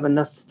think they have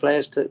enough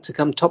players to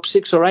come top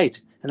 6 or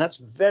 8, and that's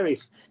very,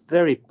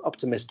 very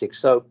optimistic.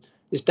 So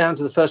it's down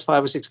to the first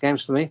 5 or 6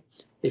 games for me.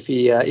 If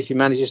he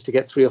manages to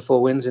get 3 or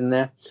 4 wins in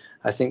there,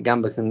 I think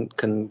Gamba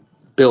can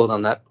build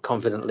on that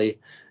confidently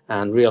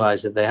and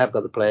realise that they have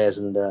got the players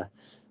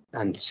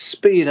and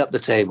speed up the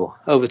table.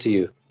 Over to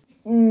you.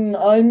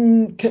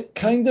 I'm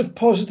kind of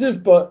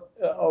positive, but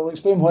I'll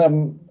explain why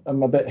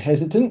I'm a bit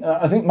hesitant.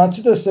 I think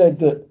Matsuda said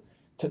that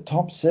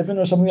top 7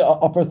 or something,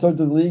 upper third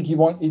of the league. He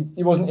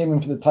wasn't aiming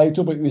for the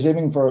title, but he was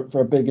aiming for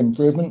a big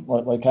improvement,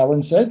 like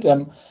Alan said.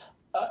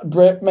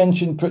 Brett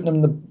mentioned putting him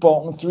in the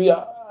bottom 3.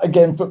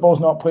 Again, football's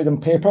not played on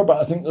paper, but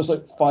I think there's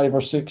like 5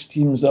 or 6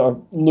 teams that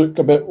look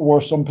a bit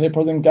worse on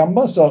paper than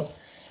Gamba. So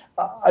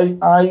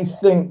I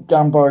think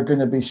Gamba are going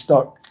to be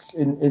stuck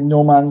in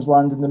no man's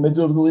land in the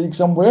middle of the league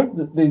somewhere.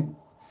 They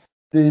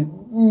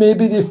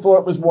maybe they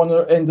flirt with one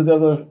end of the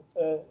other.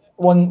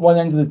 One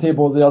end of the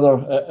table or the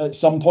other at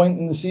some point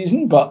in the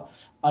season, but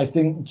I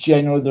think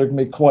generally they're going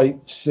to be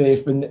quite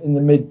safe in the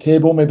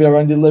mid-table, maybe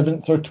around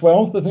 11th or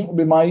 12th, I think would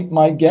be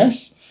my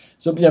guess.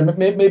 So yeah,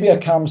 maybe a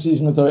calm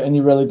season without any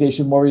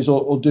relegation worries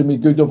will do me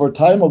good over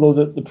time,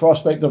 although the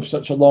prospect of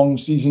such a long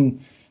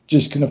season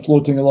just kind of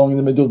floating along in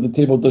the middle of the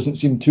table doesn't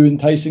seem too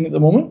enticing at the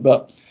moment.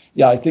 But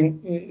yeah, I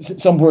think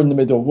it's somewhere in the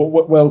middle,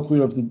 well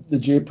clear of the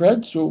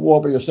J-Pred. So what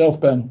about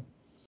yourself, Ben?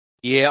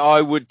 Yeah,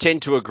 I would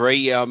tend to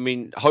agree. I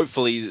mean,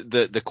 hopefully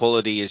the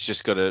quality is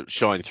just got to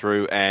shine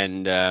through,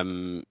 and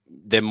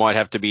there might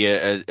have to be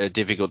a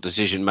difficult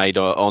decision made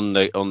on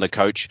the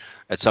coach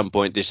at some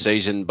point this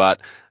season. But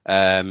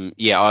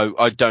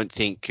I don't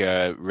think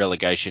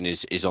relegation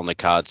is on the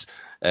cards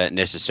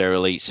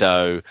necessarily.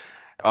 So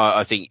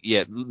I think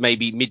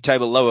maybe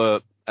mid-table,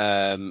 lower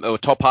or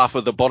top half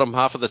of the bottom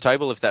half of the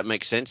table, if that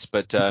makes sense.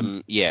 But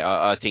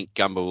I think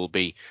Gamba will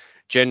be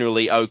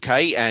generally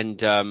okay,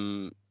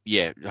 and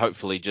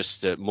hopefully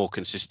just more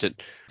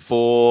consistent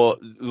for,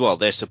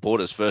 their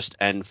supporters first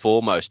and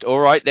foremost. All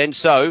right, then.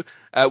 So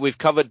we've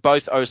covered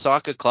both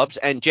Osaka clubs.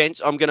 And,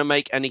 gents, I'm going to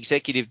make an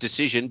executive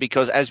decision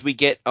because as we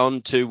get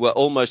on to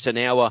almost an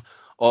hour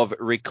of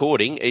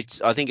recording,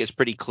 I think it's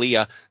pretty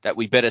clear that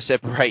we better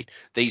separate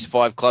these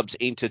 5 clubs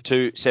into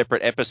 2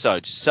 separate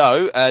episodes.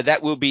 So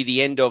that will be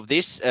the end of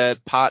this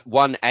part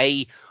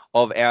 1A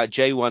of our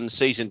J1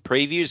 season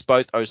previews,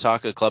 both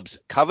Osaka clubs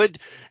covered.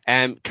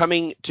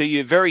 Coming to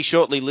you very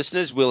shortly,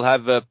 listeners, we'll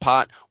have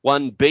part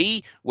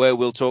 1B, where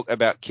we'll talk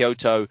about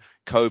Kyoto,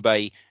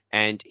 Kobe,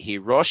 and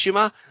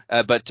Hiroshima.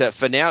 But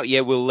for now,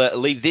 we'll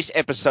leave this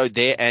episode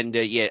there. And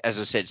as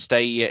I said,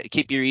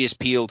 keep your ears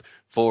peeled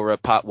for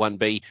part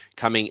 1B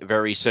coming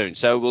very soon.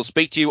 So we'll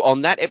speak to you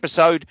on that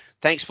episode.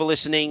 Thanks for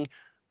listening.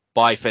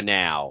 Bye for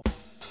now.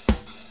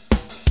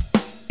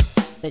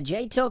 The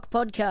J Talk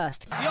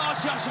Podcast.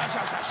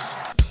 Yes.